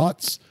post-fight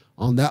thoughts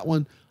on that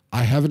one.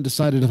 I haven't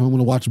decided if I'm going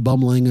to watch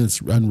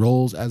Berlanga and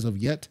Rolls as of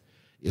yet.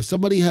 If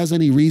somebody has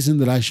any reason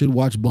that I should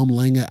watch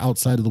Berlanga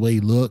outside of the way he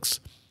looks,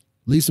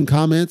 leave some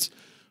comments.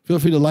 Feel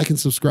free to like and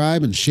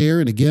subscribe and share.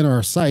 And again,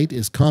 our site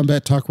is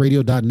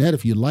combattalkradio.net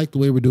if you like the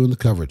way we're doing the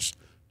coverage.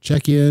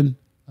 Check in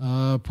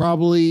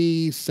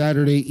probably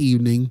Saturday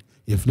evening,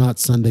 if not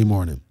Sunday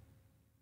morning.